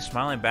brilliantly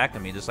smiling back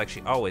at me just like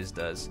she always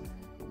does.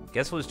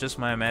 Guess it was just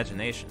my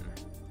imagination.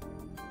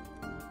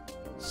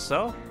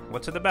 So,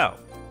 what's it about?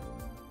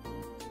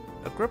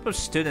 A group of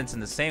students in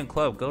the same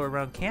club go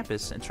around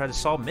campus and try to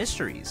solve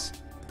mysteries.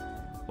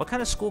 What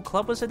kind of school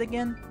club was it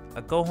again?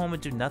 A go home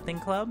and do nothing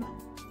club?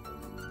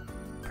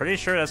 Pretty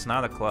sure that's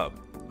not a club.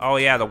 Oh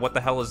yeah, the what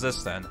the hell is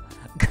this then?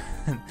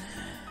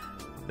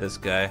 This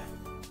guy.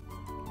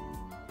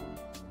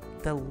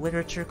 The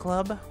literature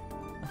club?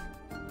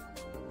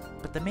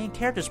 But the main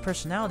character's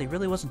personality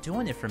really wasn't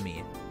doing it for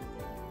me.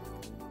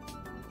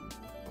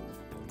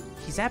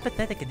 He's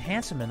apathetic and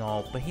handsome and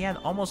all, but he had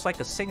almost like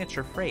a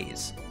signature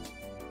phrase.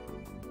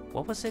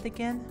 What was it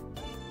again?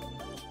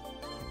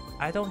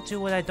 I don't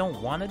do what I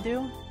don't want to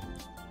do?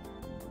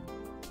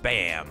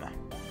 Bam!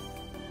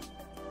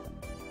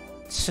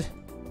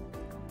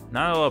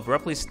 Nanao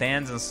abruptly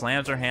stands and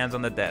slams her hands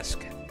on the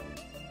desk.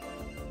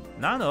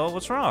 Nanao,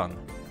 what's wrong?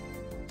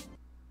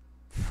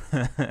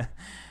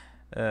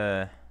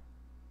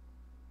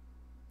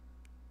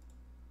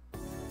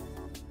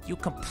 You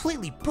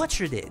completely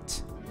butchered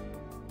it!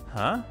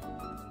 Huh?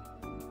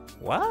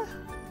 What?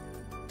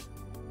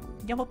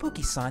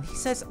 Yamabuki-san, he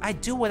says I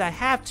do what I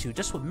have to,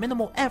 just with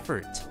minimal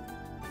effort.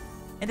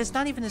 And it's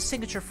not even his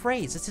signature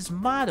phrase, it's his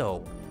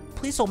motto.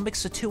 Please don't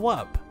mix the two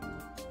up.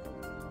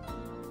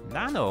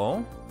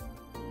 Nanao?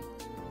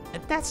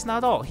 And that's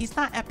not all. He's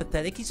not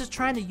apathetic, he's just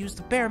trying to use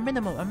the bare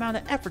minimum amount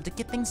of effort to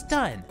get things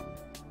done.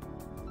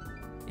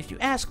 If you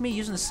ask me,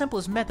 using the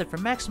simplest method for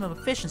maximum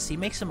efficiency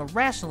makes him a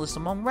rationalist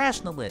among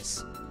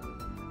rationalists.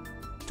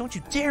 Don't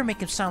you dare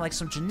make him sound like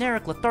some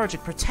generic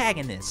lethargic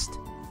protagonist.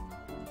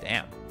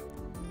 Damn.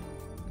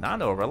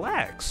 Nanao,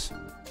 relax.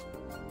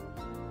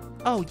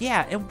 Oh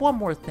yeah, and one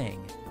more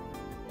thing.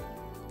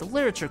 The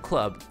literature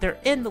club. They're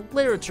in the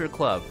literature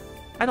club.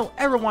 I don't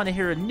ever want to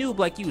hear a noob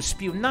like you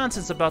spew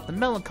nonsense about the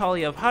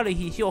melancholy of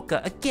Haruhi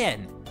Hyoka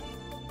again.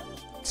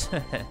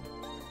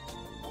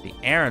 The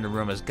air in the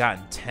room has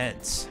gotten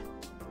tense.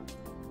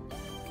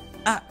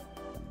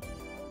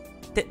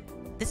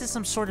 This is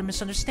some sort of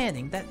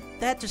misunderstanding.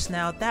 That just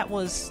now, that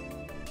was...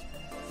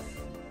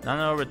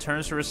 Nanao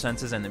returns to her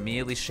senses and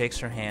immediately shakes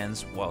her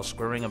hands while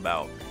squirming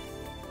about.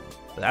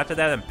 But after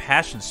that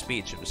impassioned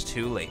speech, it was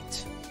too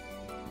late.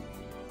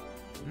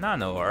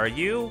 Nanao, are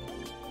you...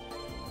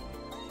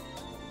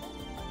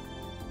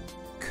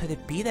 Could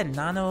it be that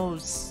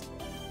Nanao's...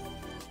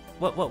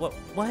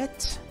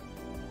 What?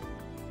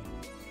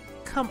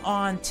 Come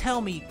on,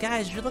 tell me.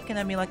 Guys, you're looking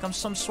at me like I'm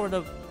some sort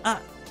of...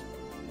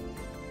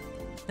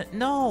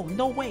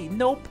 No way,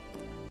 nope.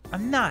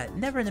 I'm not.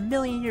 Never in a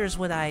million years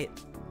would I...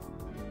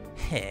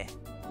 Heh.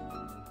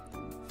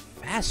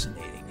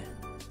 Fascinating.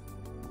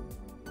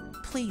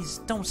 Please,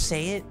 don't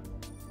say it.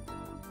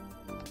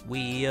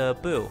 We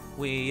boo.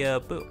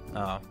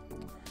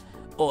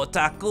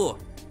 Otaku.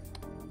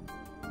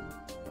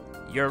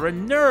 You're a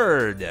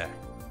nerd.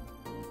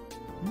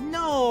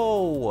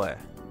 No!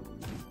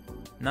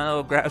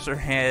 Nanao grabs her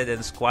hand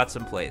and squats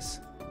in place.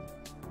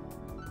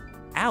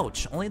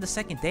 Ouch, only the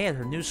second day at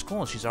her new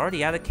school and she's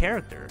already out of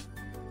character.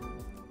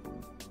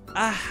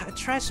 I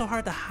tried so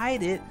hard to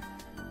hide it.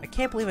 I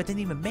can't believe I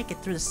didn't even make it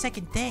through the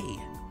second day.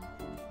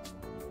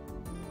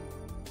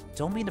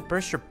 Don't mean to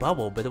burst your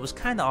bubble, but it was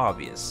kinda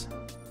obvious.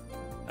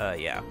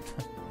 Yeah.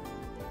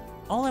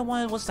 All I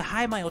wanted was to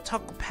hide my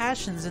otaku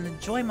passions and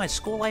enjoy my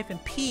school life in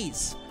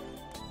peace.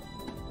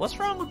 What's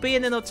wrong with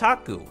being an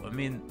otaku? I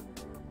mean...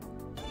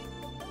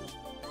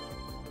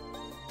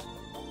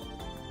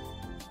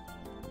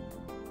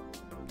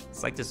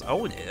 It's like, just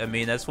own it. I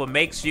mean, that's what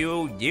makes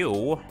you,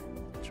 you.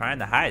 Trying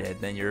to hide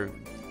it, then you're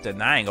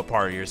denying a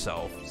part of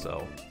yourself,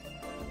 so...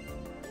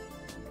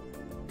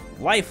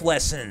 Life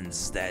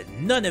lessons that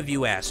none of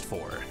you asked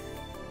for.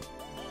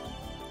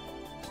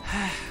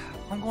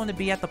 I'm going to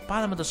be at the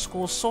bottom of the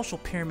school's social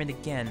pyramid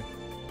again.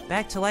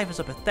 Back to life as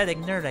a pathetic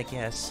nerd, I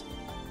guess.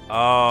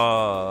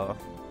 Oh.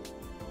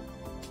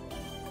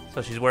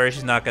 So she's worried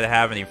she's not gonna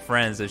have any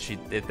friends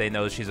if they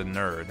know she's a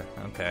nerd.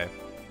 Okay.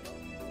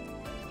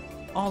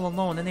 All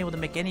alone, unable to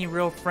make any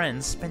real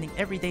friends, spending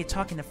every day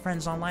talking to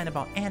friends online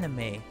about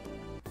anime.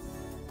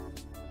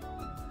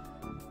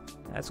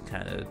 That's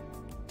kind of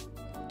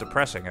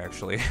depressing,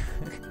 actually.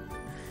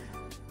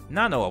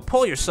 Nanao,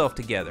 pull yourself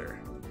together.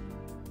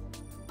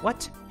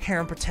 What?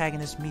 Harem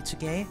protagonist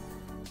Mitsuge?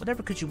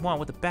 Whatever could you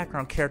want with a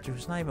background character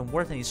who's not even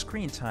worth any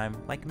screen time,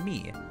 like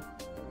me?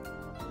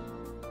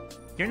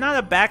 You're not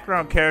a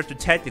background character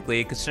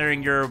technically,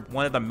 considering you're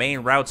one of the main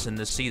routes in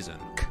this season.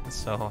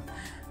 So,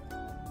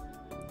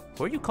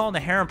 who are you calling a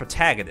harem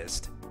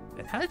protagonist?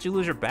 And how did you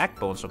lose your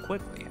backbone so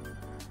quickly?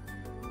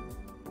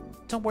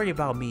 Don't worry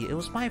about me. It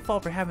was my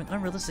fault for having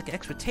unrealistic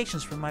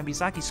expectations for my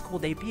Mizaki school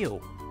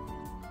debut.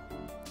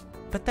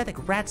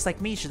 Pathetic rats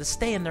like me should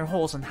stay in their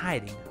holes and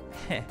hiding.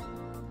 Heh.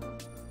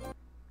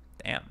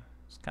 Damn,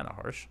 it's kind of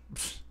harsh.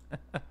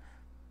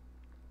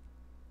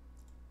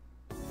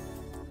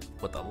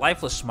 With a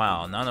lifeless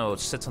smile, Nanao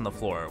sits on the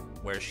floor,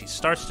 where she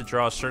starts to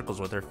draw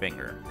circles with her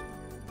finger.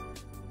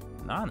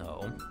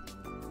 Nanao?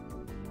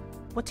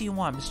 What do you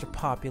want, Mr.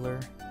 Popular?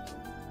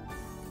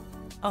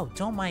 Oh,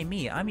 don't mind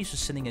me. I'm used to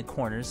sitting in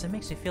corners. It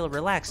makes me feel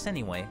relaxed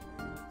anyway.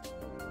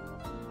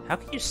 How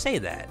can you say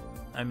that?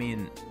 I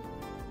mean...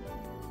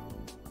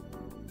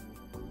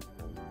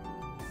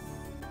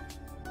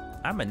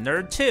 I'm a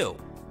nerd too.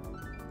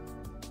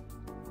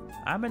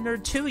 I'm a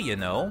nerd too, you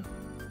know.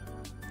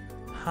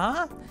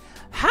 Huh?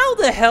 How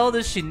the hell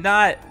does she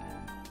not...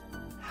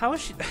 How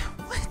is she...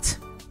 What?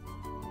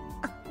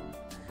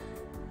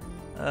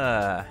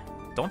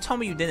 Don't tell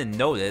me you didn't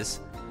notice.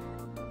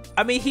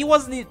 I mean, he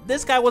wasn't...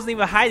 This guy wasn't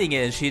even hiding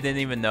it and she didn't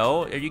even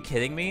know. Are you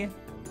kidding me?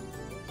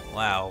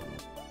 Wow.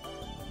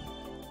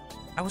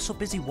 I was so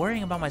busy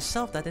worrying about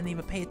myself that I didn't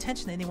even pay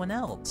attention to anyone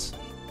else.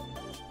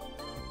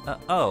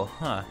 Oh,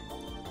 huh.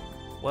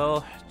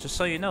 Well, just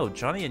so you know,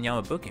 Johnny and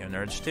Yamabuki are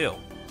nerds too.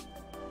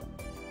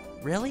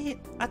 Really?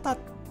 I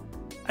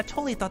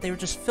totally thought they were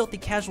just filthy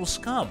casual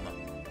scum.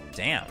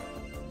 Damn.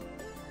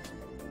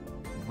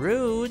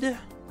 Rude.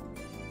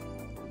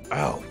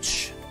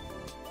 Ouch.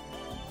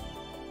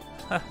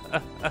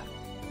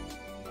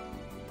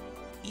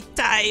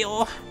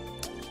 Itayo.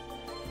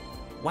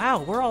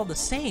 Wow, we're all the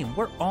same.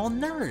 We're all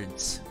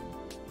nerds.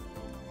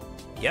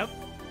 Yep,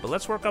 but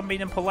let's work on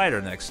being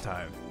politer next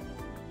time.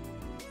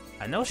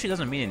 I know she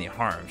doesn't mean any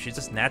harm. She's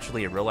just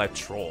naturally a real-life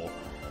troll.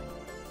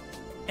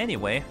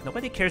 Anyway,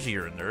 nobody cares that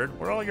you're a nerd.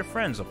 We're all your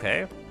friends,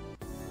 okay?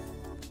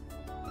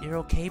 You're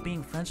okay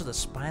being friends with a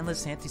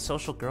spineless,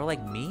 antisocial girl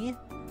like me?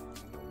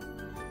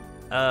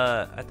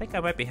 I think I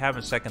might be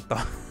having second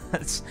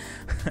thoughts.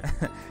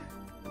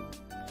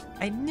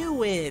 I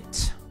knew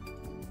it!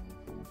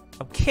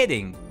 I'm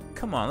kidding.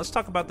 Come on, let's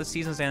talk about the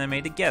season's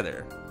anime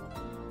together.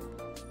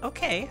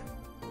 Okay.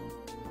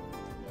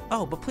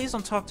 Oh, but please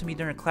don't talk to me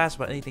during class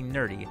about anything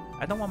nerdy.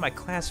 I don't want my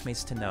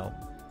classmates to know.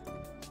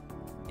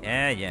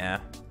 Yeah.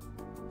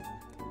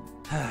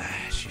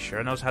 She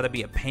sure knows how to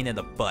be a pain in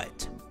the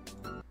butt.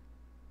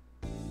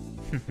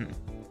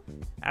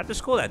 After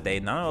school that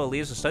day, Nanao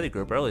leaves the study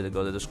group early to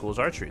go to the school's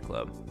archery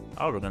club.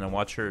 Oh, we're gonna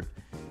watch her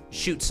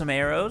shoot some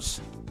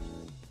arrows.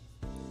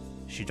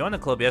 She joined the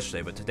club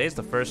yesterday, but today's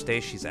the first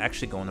day she's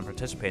actually going to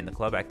participate in the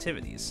club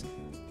activities.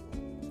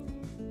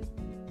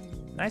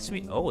 Nice to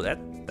meet... Oh,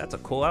 that's a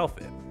cool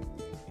outfit.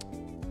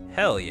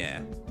 Hell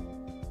yeah.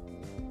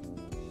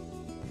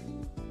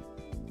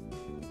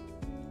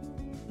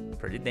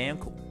 Pretty damn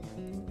cool.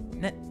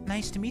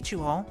 Nice to meet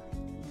you all.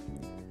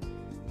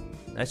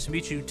 Nice to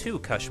meet you too,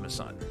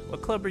 Kashima-san.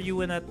 What club are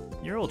you in at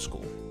your old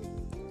school?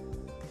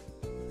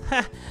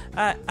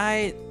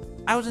 I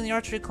was in the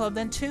archery club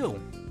then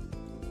too.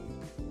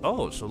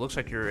 Oh, so it looks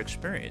like you're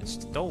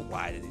experienced. Don't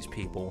lie to these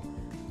people.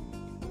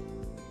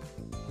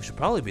 We should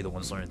probably be the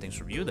ones learning things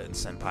from you then,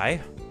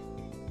 senpai.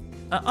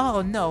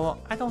 Oh no,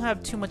 I don't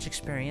have too much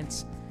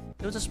experience.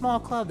 It was a small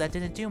club that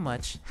didn't do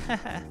much.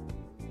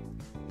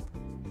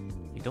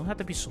 You don't have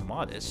to be so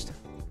modest.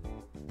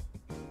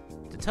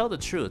 To tell the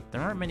truth,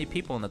 there aren't many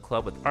people in the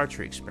club with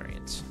archery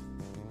experience.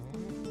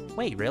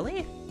 Wait,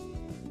 really?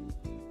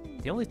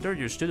 The only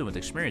third-year student with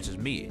experience is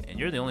me, and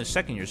you're the only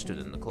second-year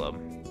student in the club.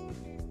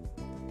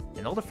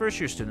 And all the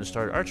first-year students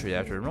started archery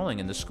after enrolling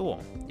in the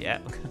school. Yeah.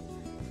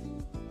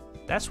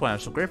 That's why I'm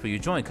so grateful you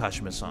joined,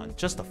 Kashima-san.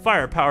 Just the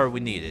firepower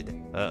we needed.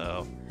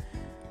 Uh-oh.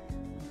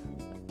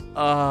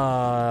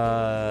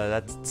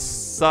 That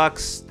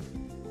sucks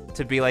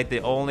to be like the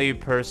only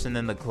person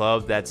in the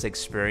club that's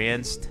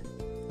experienced.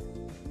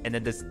 And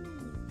then just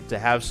to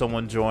have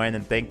someone join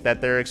and think that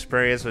they're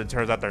experienced, but it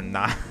turns out they're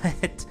not.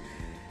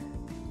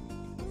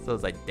 So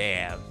it's like,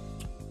 damn.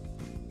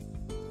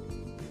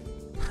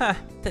 Huh,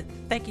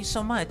 thank you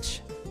so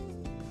much.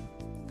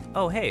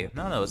 Oh, hey,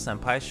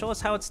 Nanao-senpai, show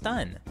us how it's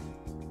done.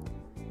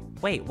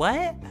 Wait,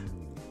 what?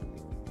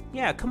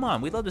 Yeah, come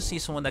on, we'd love to see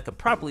someone that could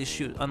properly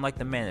shoot, unlike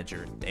the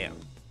manager. Damn.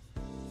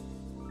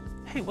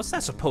 Hey, what's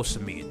that supposed to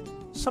mean?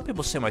 Some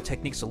people say my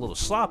technique's a little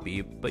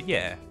sloppy, but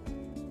yeah.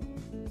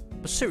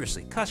 But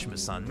seriously,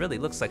 Kashima-san really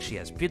looks like she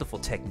has beautiful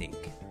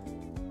technique.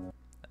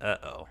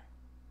 Uh-oh.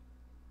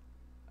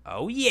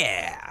 Oh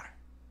yeah!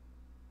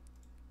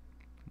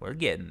 We're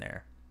getting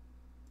there.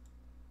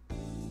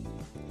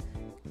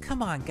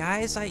 Come on,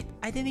 guys, I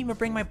didn't even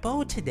bring my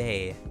bow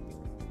today.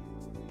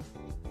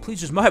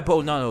 Please use my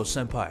bow,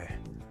 Nanao-senpai.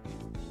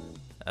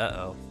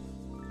 Uh-oh.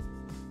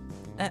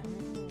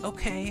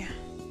 Okay.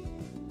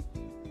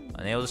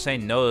 Unable to say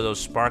no to those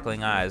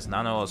sparkling eyes,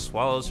 Nanao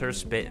swallows her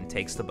spit and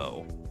takes the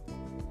bow.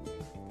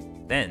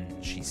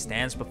 Then, she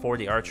stands before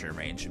the archery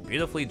range and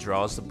beautifully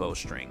draws the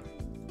bowstring.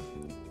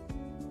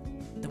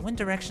 The wind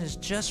direction is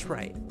just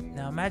right.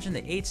 Now imagine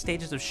the 8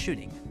 stages of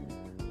shooting.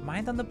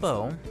 Mind on the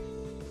bow.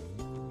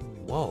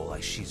 Whoa,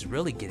 like she's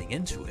really getting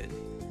into it.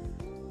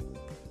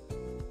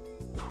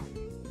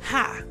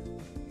 Ha!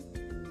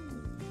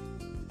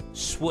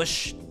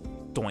 Swoosh,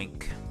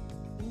 doink.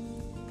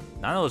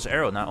 Nanao's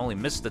arrow not only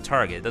misses the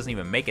target, it doesn't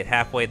even make it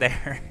halfway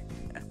there.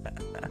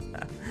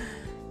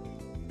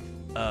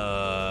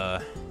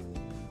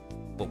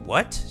 But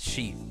what?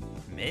 She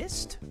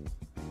missed?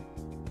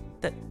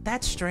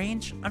 That's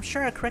strange. I'm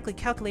sure I correctly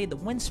calculated the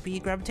wind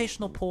speed,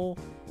 gravitational pull,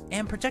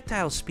 and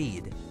projectile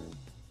speed.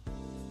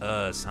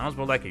 Sounds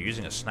more like you're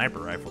using a sniper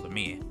rifle to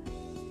me.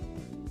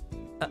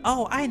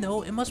 Oh, I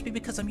know. It must be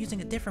because I'm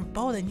using a different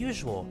bow than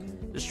usual.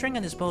 The string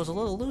on this bow is a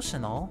little loose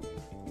and all.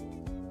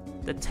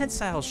 The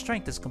tensile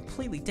strength is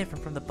completely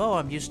different from the bow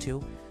I'm used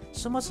to.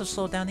 so must have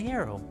slowed down the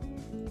arrow.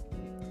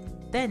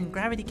 Then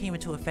gravity came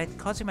into effect,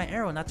 causing my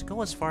arrow not to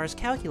go as far as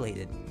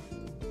calculated.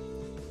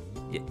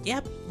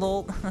 Yep,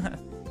 lol.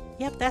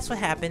 Yep, that's what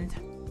happened.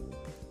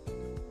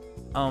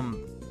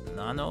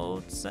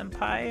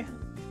 Nanao-senpai?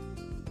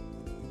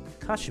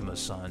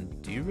 Kashima-san,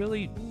 do you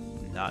really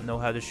not know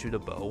how to shoot a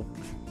bow?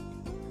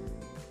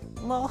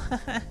 Lol.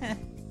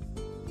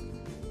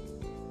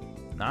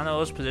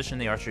 Nanao's position in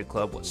the archery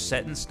club was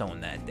set in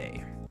stone that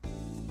day.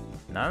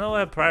 Nanao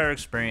had prior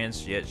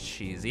experience, yet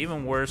she's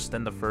even worse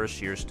than the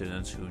first-year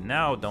students who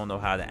now don't know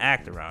how to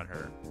act around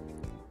her.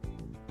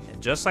 And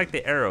just like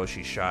the arrow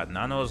she shot,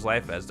 Nanao's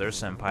life as their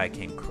senpai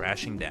came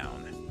crashing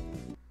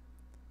down.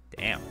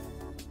 Damn.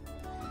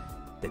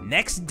 The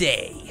next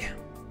day,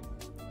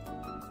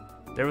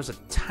 there was a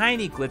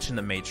tiny glitch in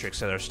the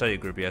matrix at our study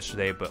group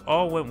yesterday, but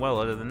all went well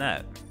other than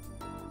that.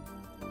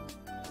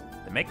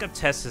 The makeup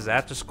test is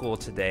after school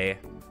today.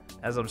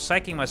 As I'm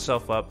psyching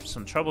myself up,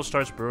 some trouble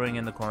starts brewing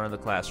in the corner of the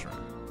classroom.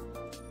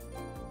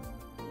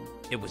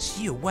 It was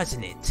you,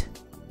 wasn't it?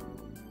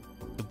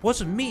 It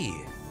wasn't me.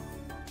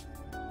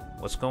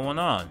 What's going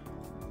on?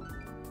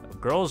 A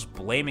girl's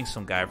blaming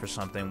some guy for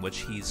something which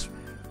he's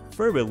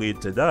fervently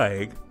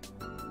denying,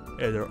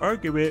 and their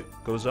argument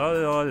goes on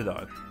and on and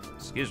on.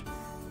 Excuse me.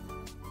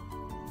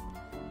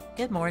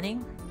 Good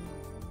morning.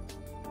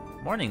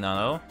 Morning,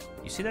 Nanao.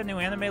 You see that new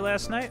anime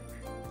last night?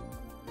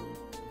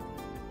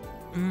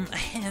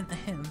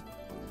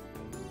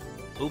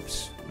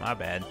 Oops, my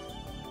bad.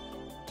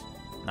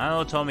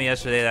 Nanao told me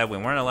yesterday that we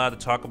weren't allowed to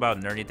talk about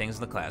nerdy things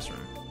in the classroom.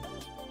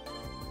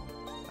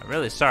 I'm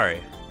really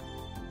sorry.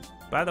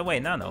 By the way,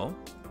 Nanao.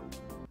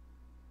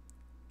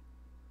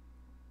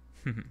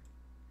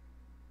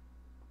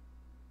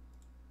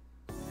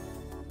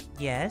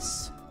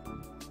 Yes?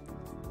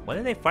 What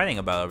are they fighting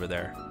about over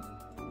there?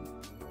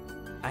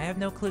 I have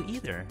no clue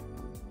either.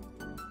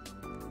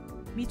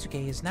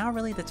 Mitsuke, is now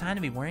really the time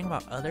to be worrying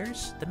about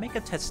others? The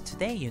makeup test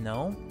today, you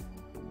know.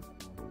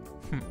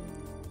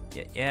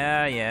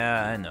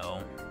 Yeah, I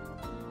know.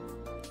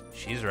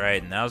 She's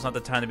right. Now's not the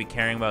time to be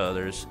caring about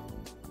others.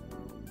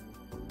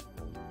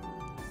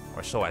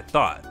 Or so I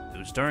thought. It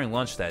was during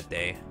lunch that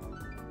day.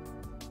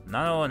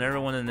 Nanao and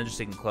everyone in the Ninja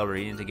Seeking Club are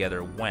eating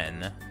together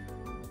when...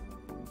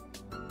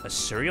 A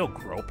serial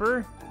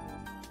groper?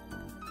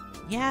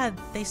 Yeah,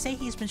 they say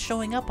he's been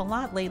showing up a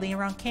lot lately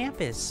around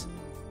campus.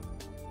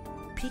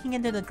 Peeking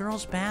into the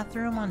girls'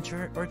 bathroom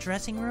or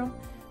dressing room,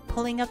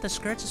 pulling up the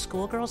skirts of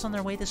schoolgirls on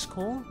their way to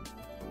school.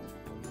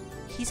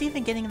 He's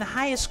even getting the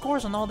highest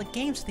scores on all the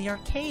games at the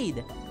arcade.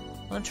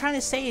 What I'm trying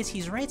to say is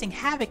he's raising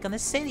havoc on the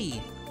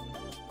city.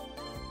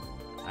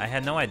 I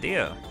had no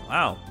idea.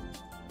 Wow.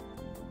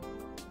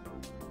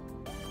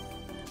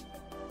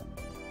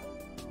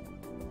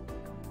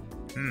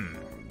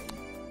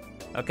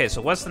 Okay,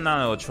 so what's the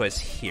Nanao choice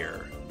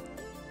here?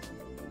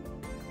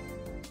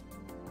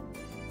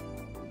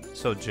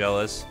 So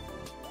jealous.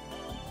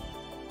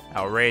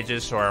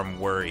 Outrageous, or I'm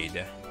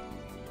worried.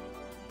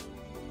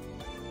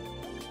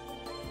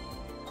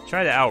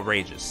 Try the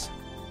outrageous.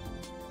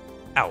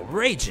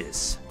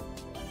 Outrageous!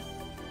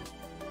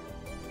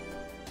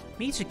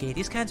 Mitsuke,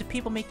 these kinds of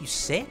people make you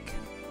sick?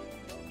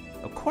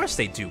 Of course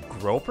they do,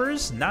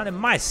 gropers. Not in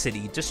my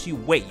city. Just you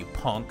wait, you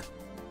punk.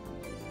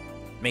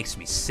 Makes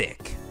me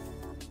sick.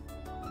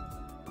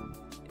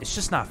 It's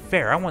just not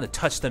fair. I want to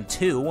touch them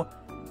too.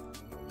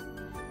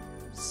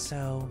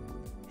 So,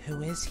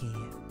 who is he?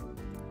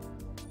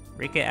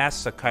 Rika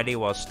asks Sakari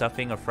while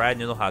stuffing a fried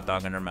noodle hot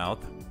dog in her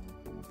mouth.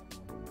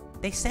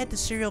 They said the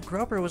serial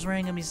groper was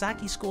wearing a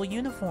Mizaki school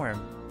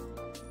uniform.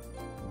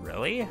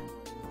 Really?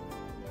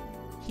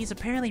 He's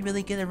apparently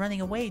really good at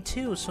running away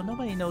too, so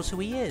nobody knows who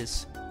he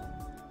is.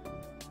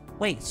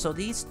 Wait, so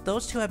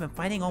those two have been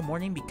fighting all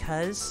morning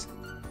because...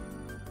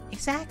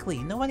 Exactly,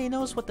 nobody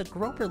knows what the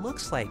groper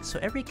looks like, so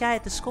every guy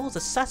at the school is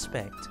a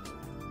suspect.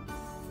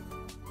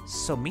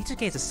 So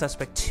Mitsuke is a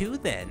suspect too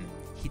then.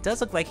 He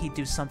does look like he'd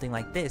do something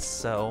like this,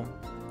 so...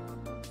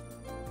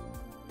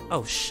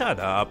 Oh, shut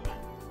up.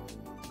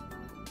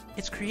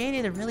 It's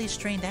created a really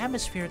strained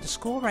atmosphere at the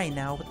school right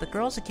now, with the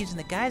girls accusing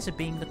the guys of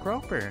being the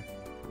groper.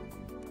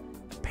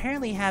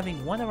 Apparently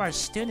having one of our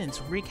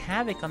students wreak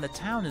havoc on the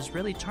town is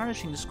really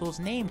tarnishing the school's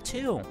name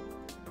too.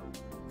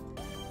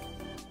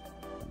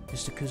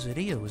 Mr.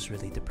 Kuzurio was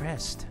really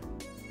depressed.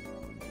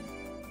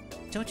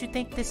 Don't you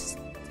think this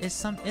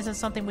isn't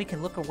something we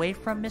can look away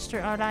from,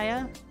 Mr.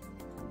 Araya?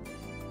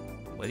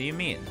 What do you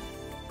mean?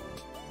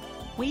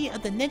 We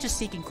of the Ninja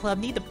Seeking Club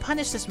need to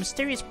punish this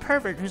mysterious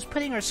pervert who's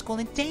putting our school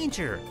in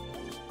danger.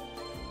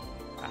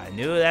 I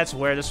knew that's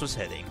where this was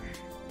heading.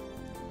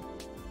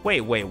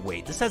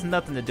 Wait. This has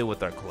nothing to do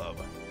with our club.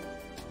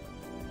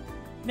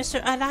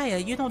 Mr.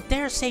 Araya, you don't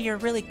dare say you're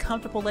really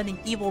comfortable letting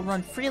evil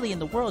run freely in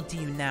the world, do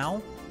you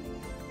now?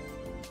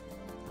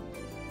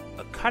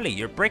 Akali,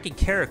 you're breaking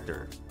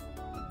character.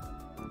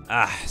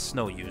 It's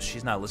no use.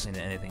 She's not listening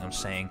to anything I'm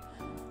saying.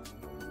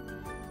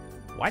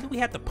 Why do we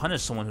have to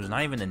punish someone who's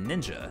not even a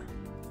ninja?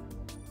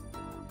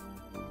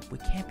 We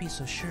can't be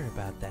so sure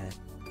about that.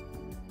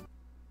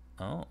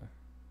 Oh.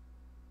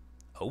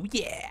 Oh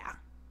yeah!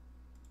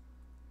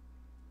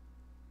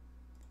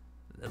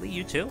 Lily,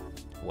 you too?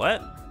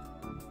 What?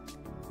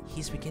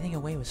 He's been getting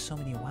away with so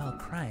many wild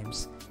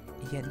crimes,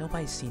 and yet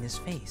nobody's seen his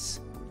face.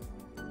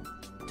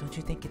 Don't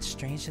you think it's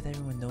strange that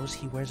everyone knows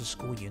he wears a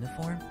school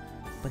uniform,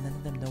 but none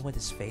of them know what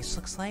his face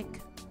looks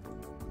like?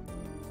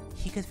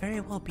 He could very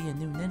well be a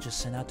new ninja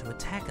sent out to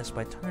attack us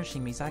by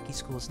tarnishing Mizaki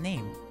School's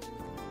name.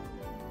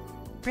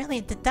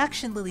 Brilliant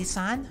deduction,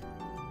 Lily-san!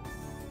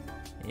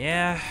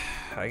 Yeah,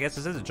 I guess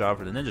this is a job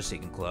for the Ninja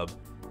Seeking Club,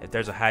 if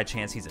there's a high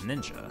chance he's a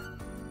ninja.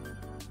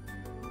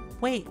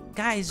 Wait,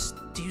 guys,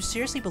 do you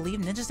seriously believe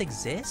ninjas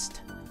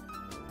exist?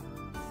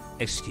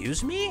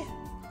 Excuse me?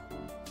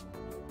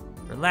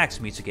 Relax,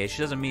 Mitsuge,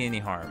 she doesn't mean any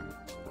harm.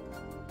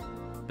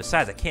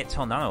 Besides, I can't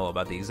tell Nanao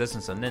about the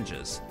existence of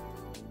ninjas.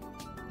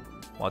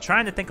 While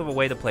trying to think of a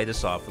way to play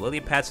this off, Lily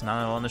pats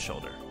Nanao on the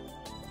shoulder.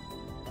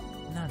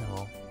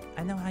 Nanao,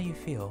 I know how you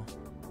feel,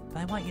 but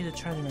I want you to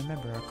try to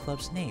remember our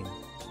club's name.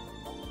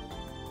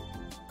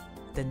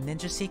 The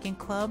Ninja Seeking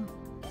Club?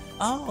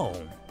 Oh!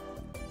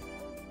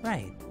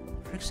 Right.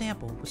 For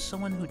example, would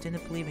someone who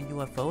didn't believe in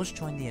UFOs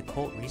join the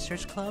Occult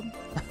Research Club?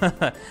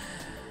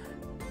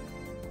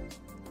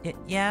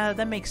 Yeah,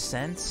 that makes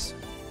sense.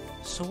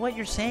 So what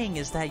you're saying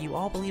is that you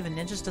all believe in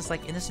ninjas just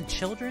like innocent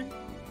children?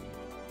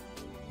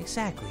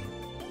 Exactly.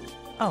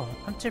 Oh,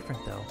 I'm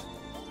different though.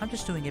 I'm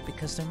just doing it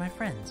because they're my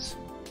friends.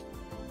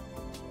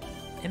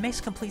 It makes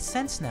complete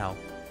sense now.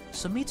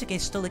 So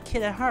Mitsuge's still a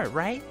kid at heart,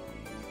 right?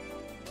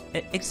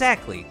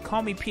 Exactly.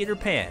 Call me Peter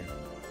Pan.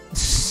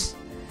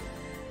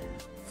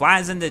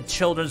 Flies into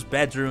children's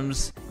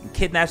bedrooms and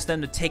kidnaps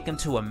them to take them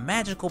to a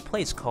magical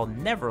place called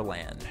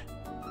Neverland.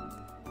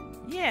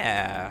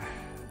 Yeah.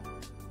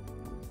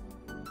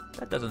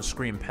 That doesn't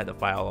scream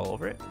pedophile all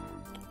over it.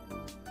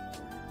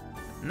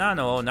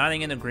 Nanao,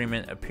 nodding in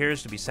agreement,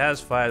 appears to be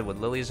satisfied with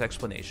Lily's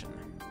explanation.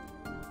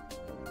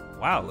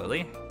 Wow,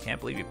 Lily. Can't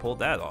believe you pulled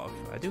that off.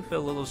 I do feel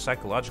a little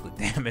psychologically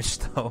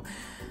damaged, though.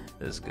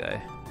 This guy.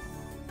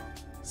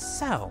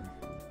 So,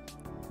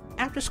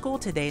 after school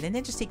today, the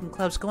Ninja Seeking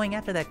Club's going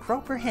after that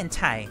Groper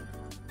hentai.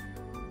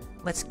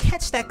 Let's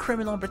catch that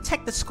criminal and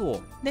protect the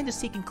school. Ninja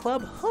Seeking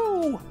Club,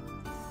 hoo!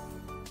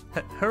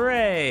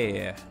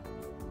 Hooray!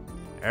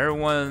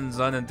 Everyone's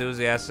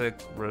unenthusiastic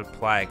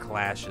reply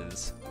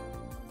clashes.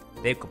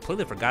 They've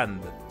completely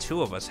forgotten the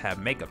two of us have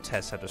makeup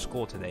tests after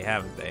school today,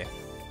 haven't they?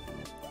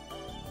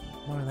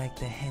 More like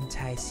the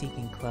Hentai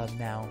Seeking Club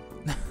now.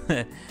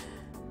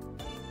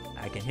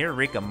 I can hear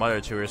Rika mutter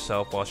to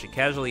herself while she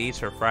casually eats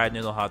her fried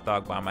noodle hot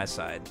dog by my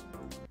side.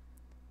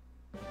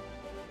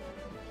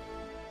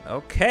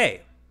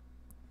 Okay.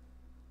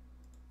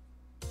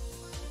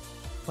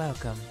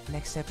 Welcome,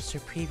 next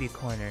episode preview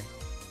corner.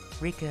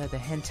 Rika, the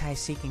Hentai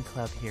Seeking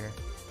Club here.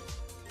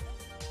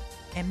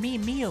 And me,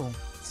 Miu.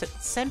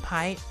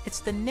 Senpai, it's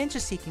the Ninja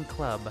Seeking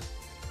Club.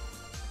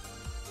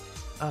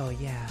 Oh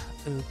yeah,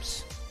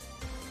 oops.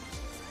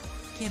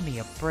 Give me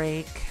a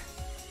break.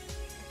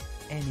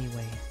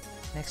 Anyway,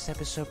 next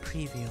episode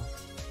preview.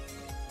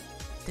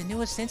 The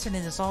newest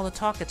incident is all the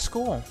talk at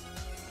school.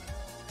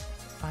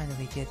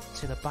 Finally get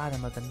to the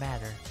bottom of the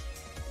matter.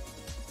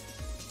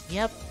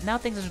 Yep, now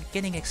things are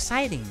getting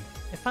exciting.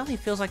 It finally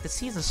feels like the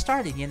season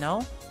started, you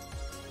know?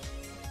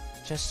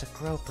 Just a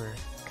groper,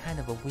 kind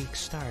of a weak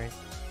start.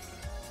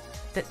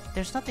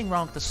 There's nothing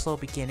wrong with the slow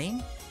beginning.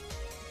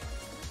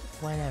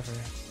 Whatever.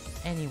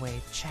 Anyway,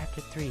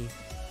 chapter 3.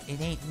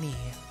 It ain't me.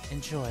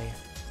 Enjoy.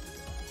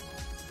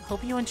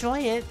 Hope you enjoy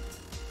it.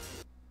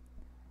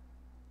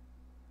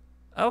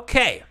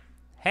 Okay.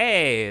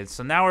 Hey,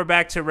 so now we're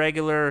back to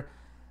regular...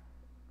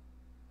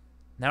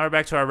 Now we're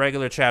back to our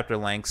regular chapter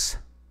lengths.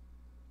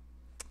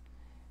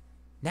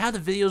 Now the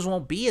videos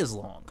won't be as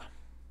long.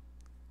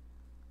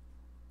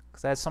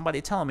 Because I had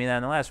somebody telling me that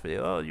in the last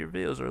video. Oh, your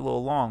videos are a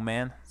little long,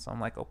 man. So I'm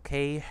like,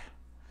 okay.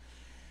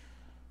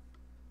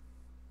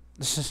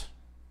 But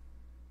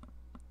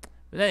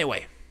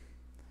anyway.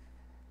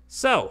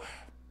 So,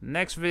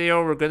 next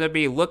video we're going to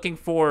be looking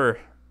for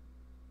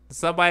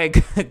somebody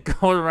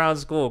going around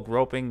school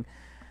groping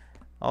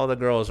all the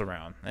girls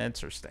around.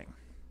 Interesting.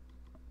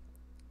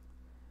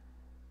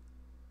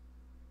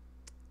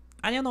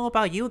 I don't know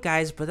about you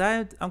guys, but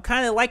I'm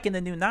kind of liking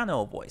the new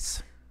Nanao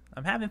voice.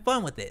 I'm having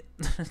fun with it.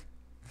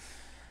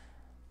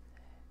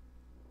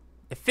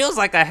 It feels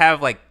like I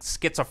have like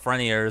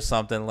schizophrenia or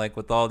something, like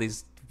with all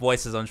these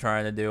voices I'm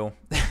trying to do.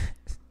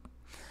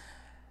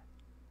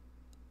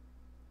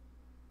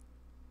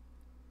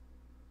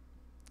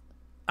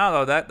 I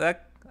don't know,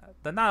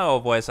 the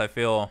Nanao voice I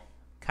feel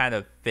kind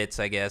of fits,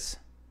 I guess.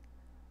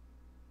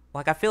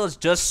 Like I feel it's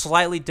just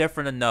slightly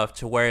different enough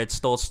to where it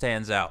still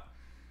stands out.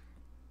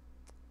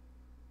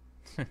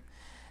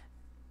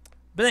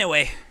 But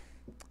anyway,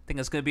 I think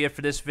that's going to be it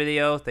for this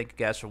video. Thank you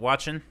guys for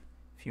watching.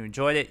 If you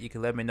enjoyed it, you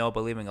can let me know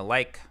by leaving a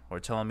like or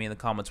telling me in the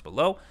comments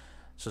below.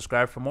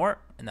 Subscribe for more,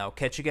 and I'll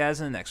catch you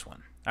guys in the next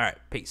one. Alright,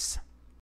 peace.